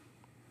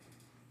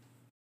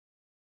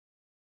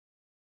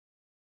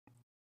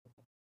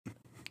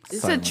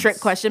 This is a trick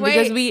question Wait.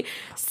 because we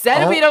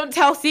said Oh. we don't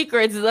tell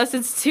secrets unless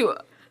it's to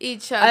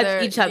each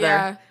other, each other.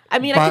 Yeah, I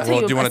mean, But- I can tell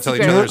Well, you. do you a wanna tell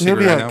each secret. other a secret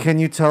Nubia, right now? can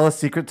you tell a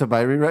secret to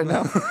Byrie right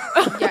now?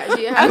 yeah.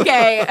 Do you have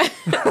Okay.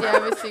 do you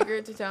have a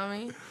secret to tell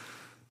me?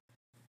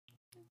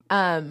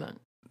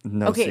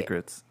 No Okay.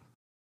 secrets.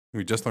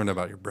 We just learned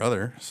about your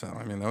brother, so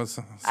I mean that was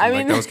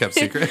mean- that was kept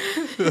secret.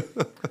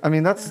 I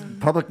mean, that's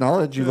public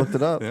knowledge. You looked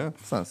it up. Yeah.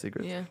 It's not a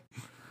secret. Yeah.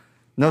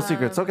 No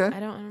secrets. Okay. I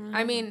don't know.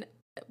 I mean,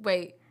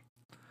 wait.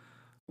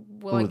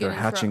 Will Ooh, I they're get in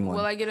hatching one.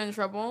 Will I get in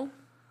trouble?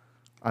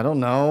 I don't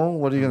know.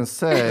 What are you going to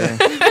say?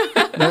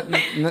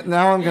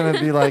 Now I'm going to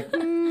be like,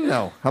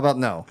 no. How about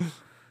no?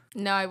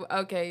 No.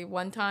 Okay.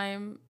 One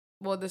time.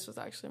 Well, this was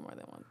actually more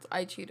than once.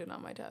 I cheated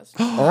on my test.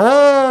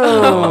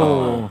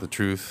 Oh. The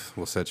truth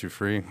will set you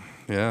free.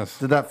 Yes.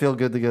 Did that feel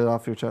good to get it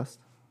off your chest?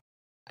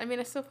 I mean,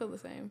 I still feel the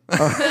same.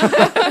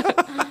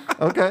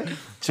 Okay. I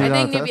Cheated on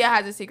think a Nubia test?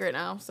 has a secret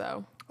now.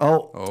 So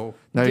Oh. Oh.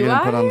 Now Do you're going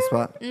to put I? on the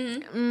spot?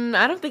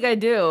 I don't think I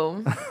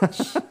do.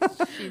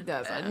 she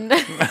doesn't.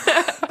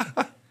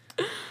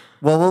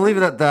 Well, we'll leave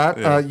it at that.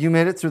 Yeah. You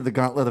made it through the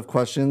gauntlet of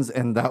questions,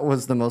 and that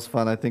was the most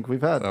fun I think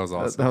we've had. That was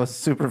awesome. That was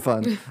super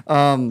fun.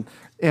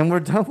 And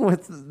we're done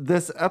with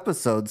this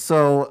episode.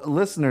 So,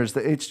 listeners, the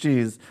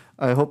HGs,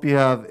 I hope you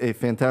have a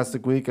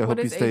fantastic week. I What hope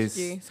you is stay.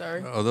 HG?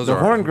 Sorry. Oh, those The are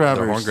horn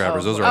grabbers. The horn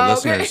grabbers. Those are Oh, our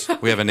okay. listeners.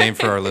 We have a name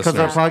for our Because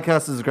our listeners.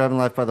 podcast is Grabbing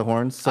Life by the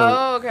Horns. So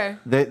Oh, okay.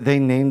 they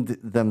named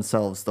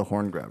themselves the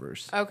Horn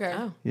Grabbers. Okay.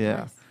 Oh,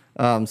 Yeah.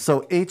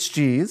 So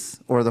HGs,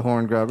 or the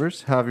Horn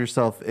Grabbers, have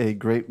yourself a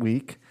great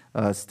week.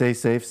 Stay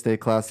safe, stay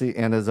classy,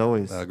 and as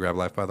always, Grab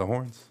life by the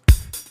horns.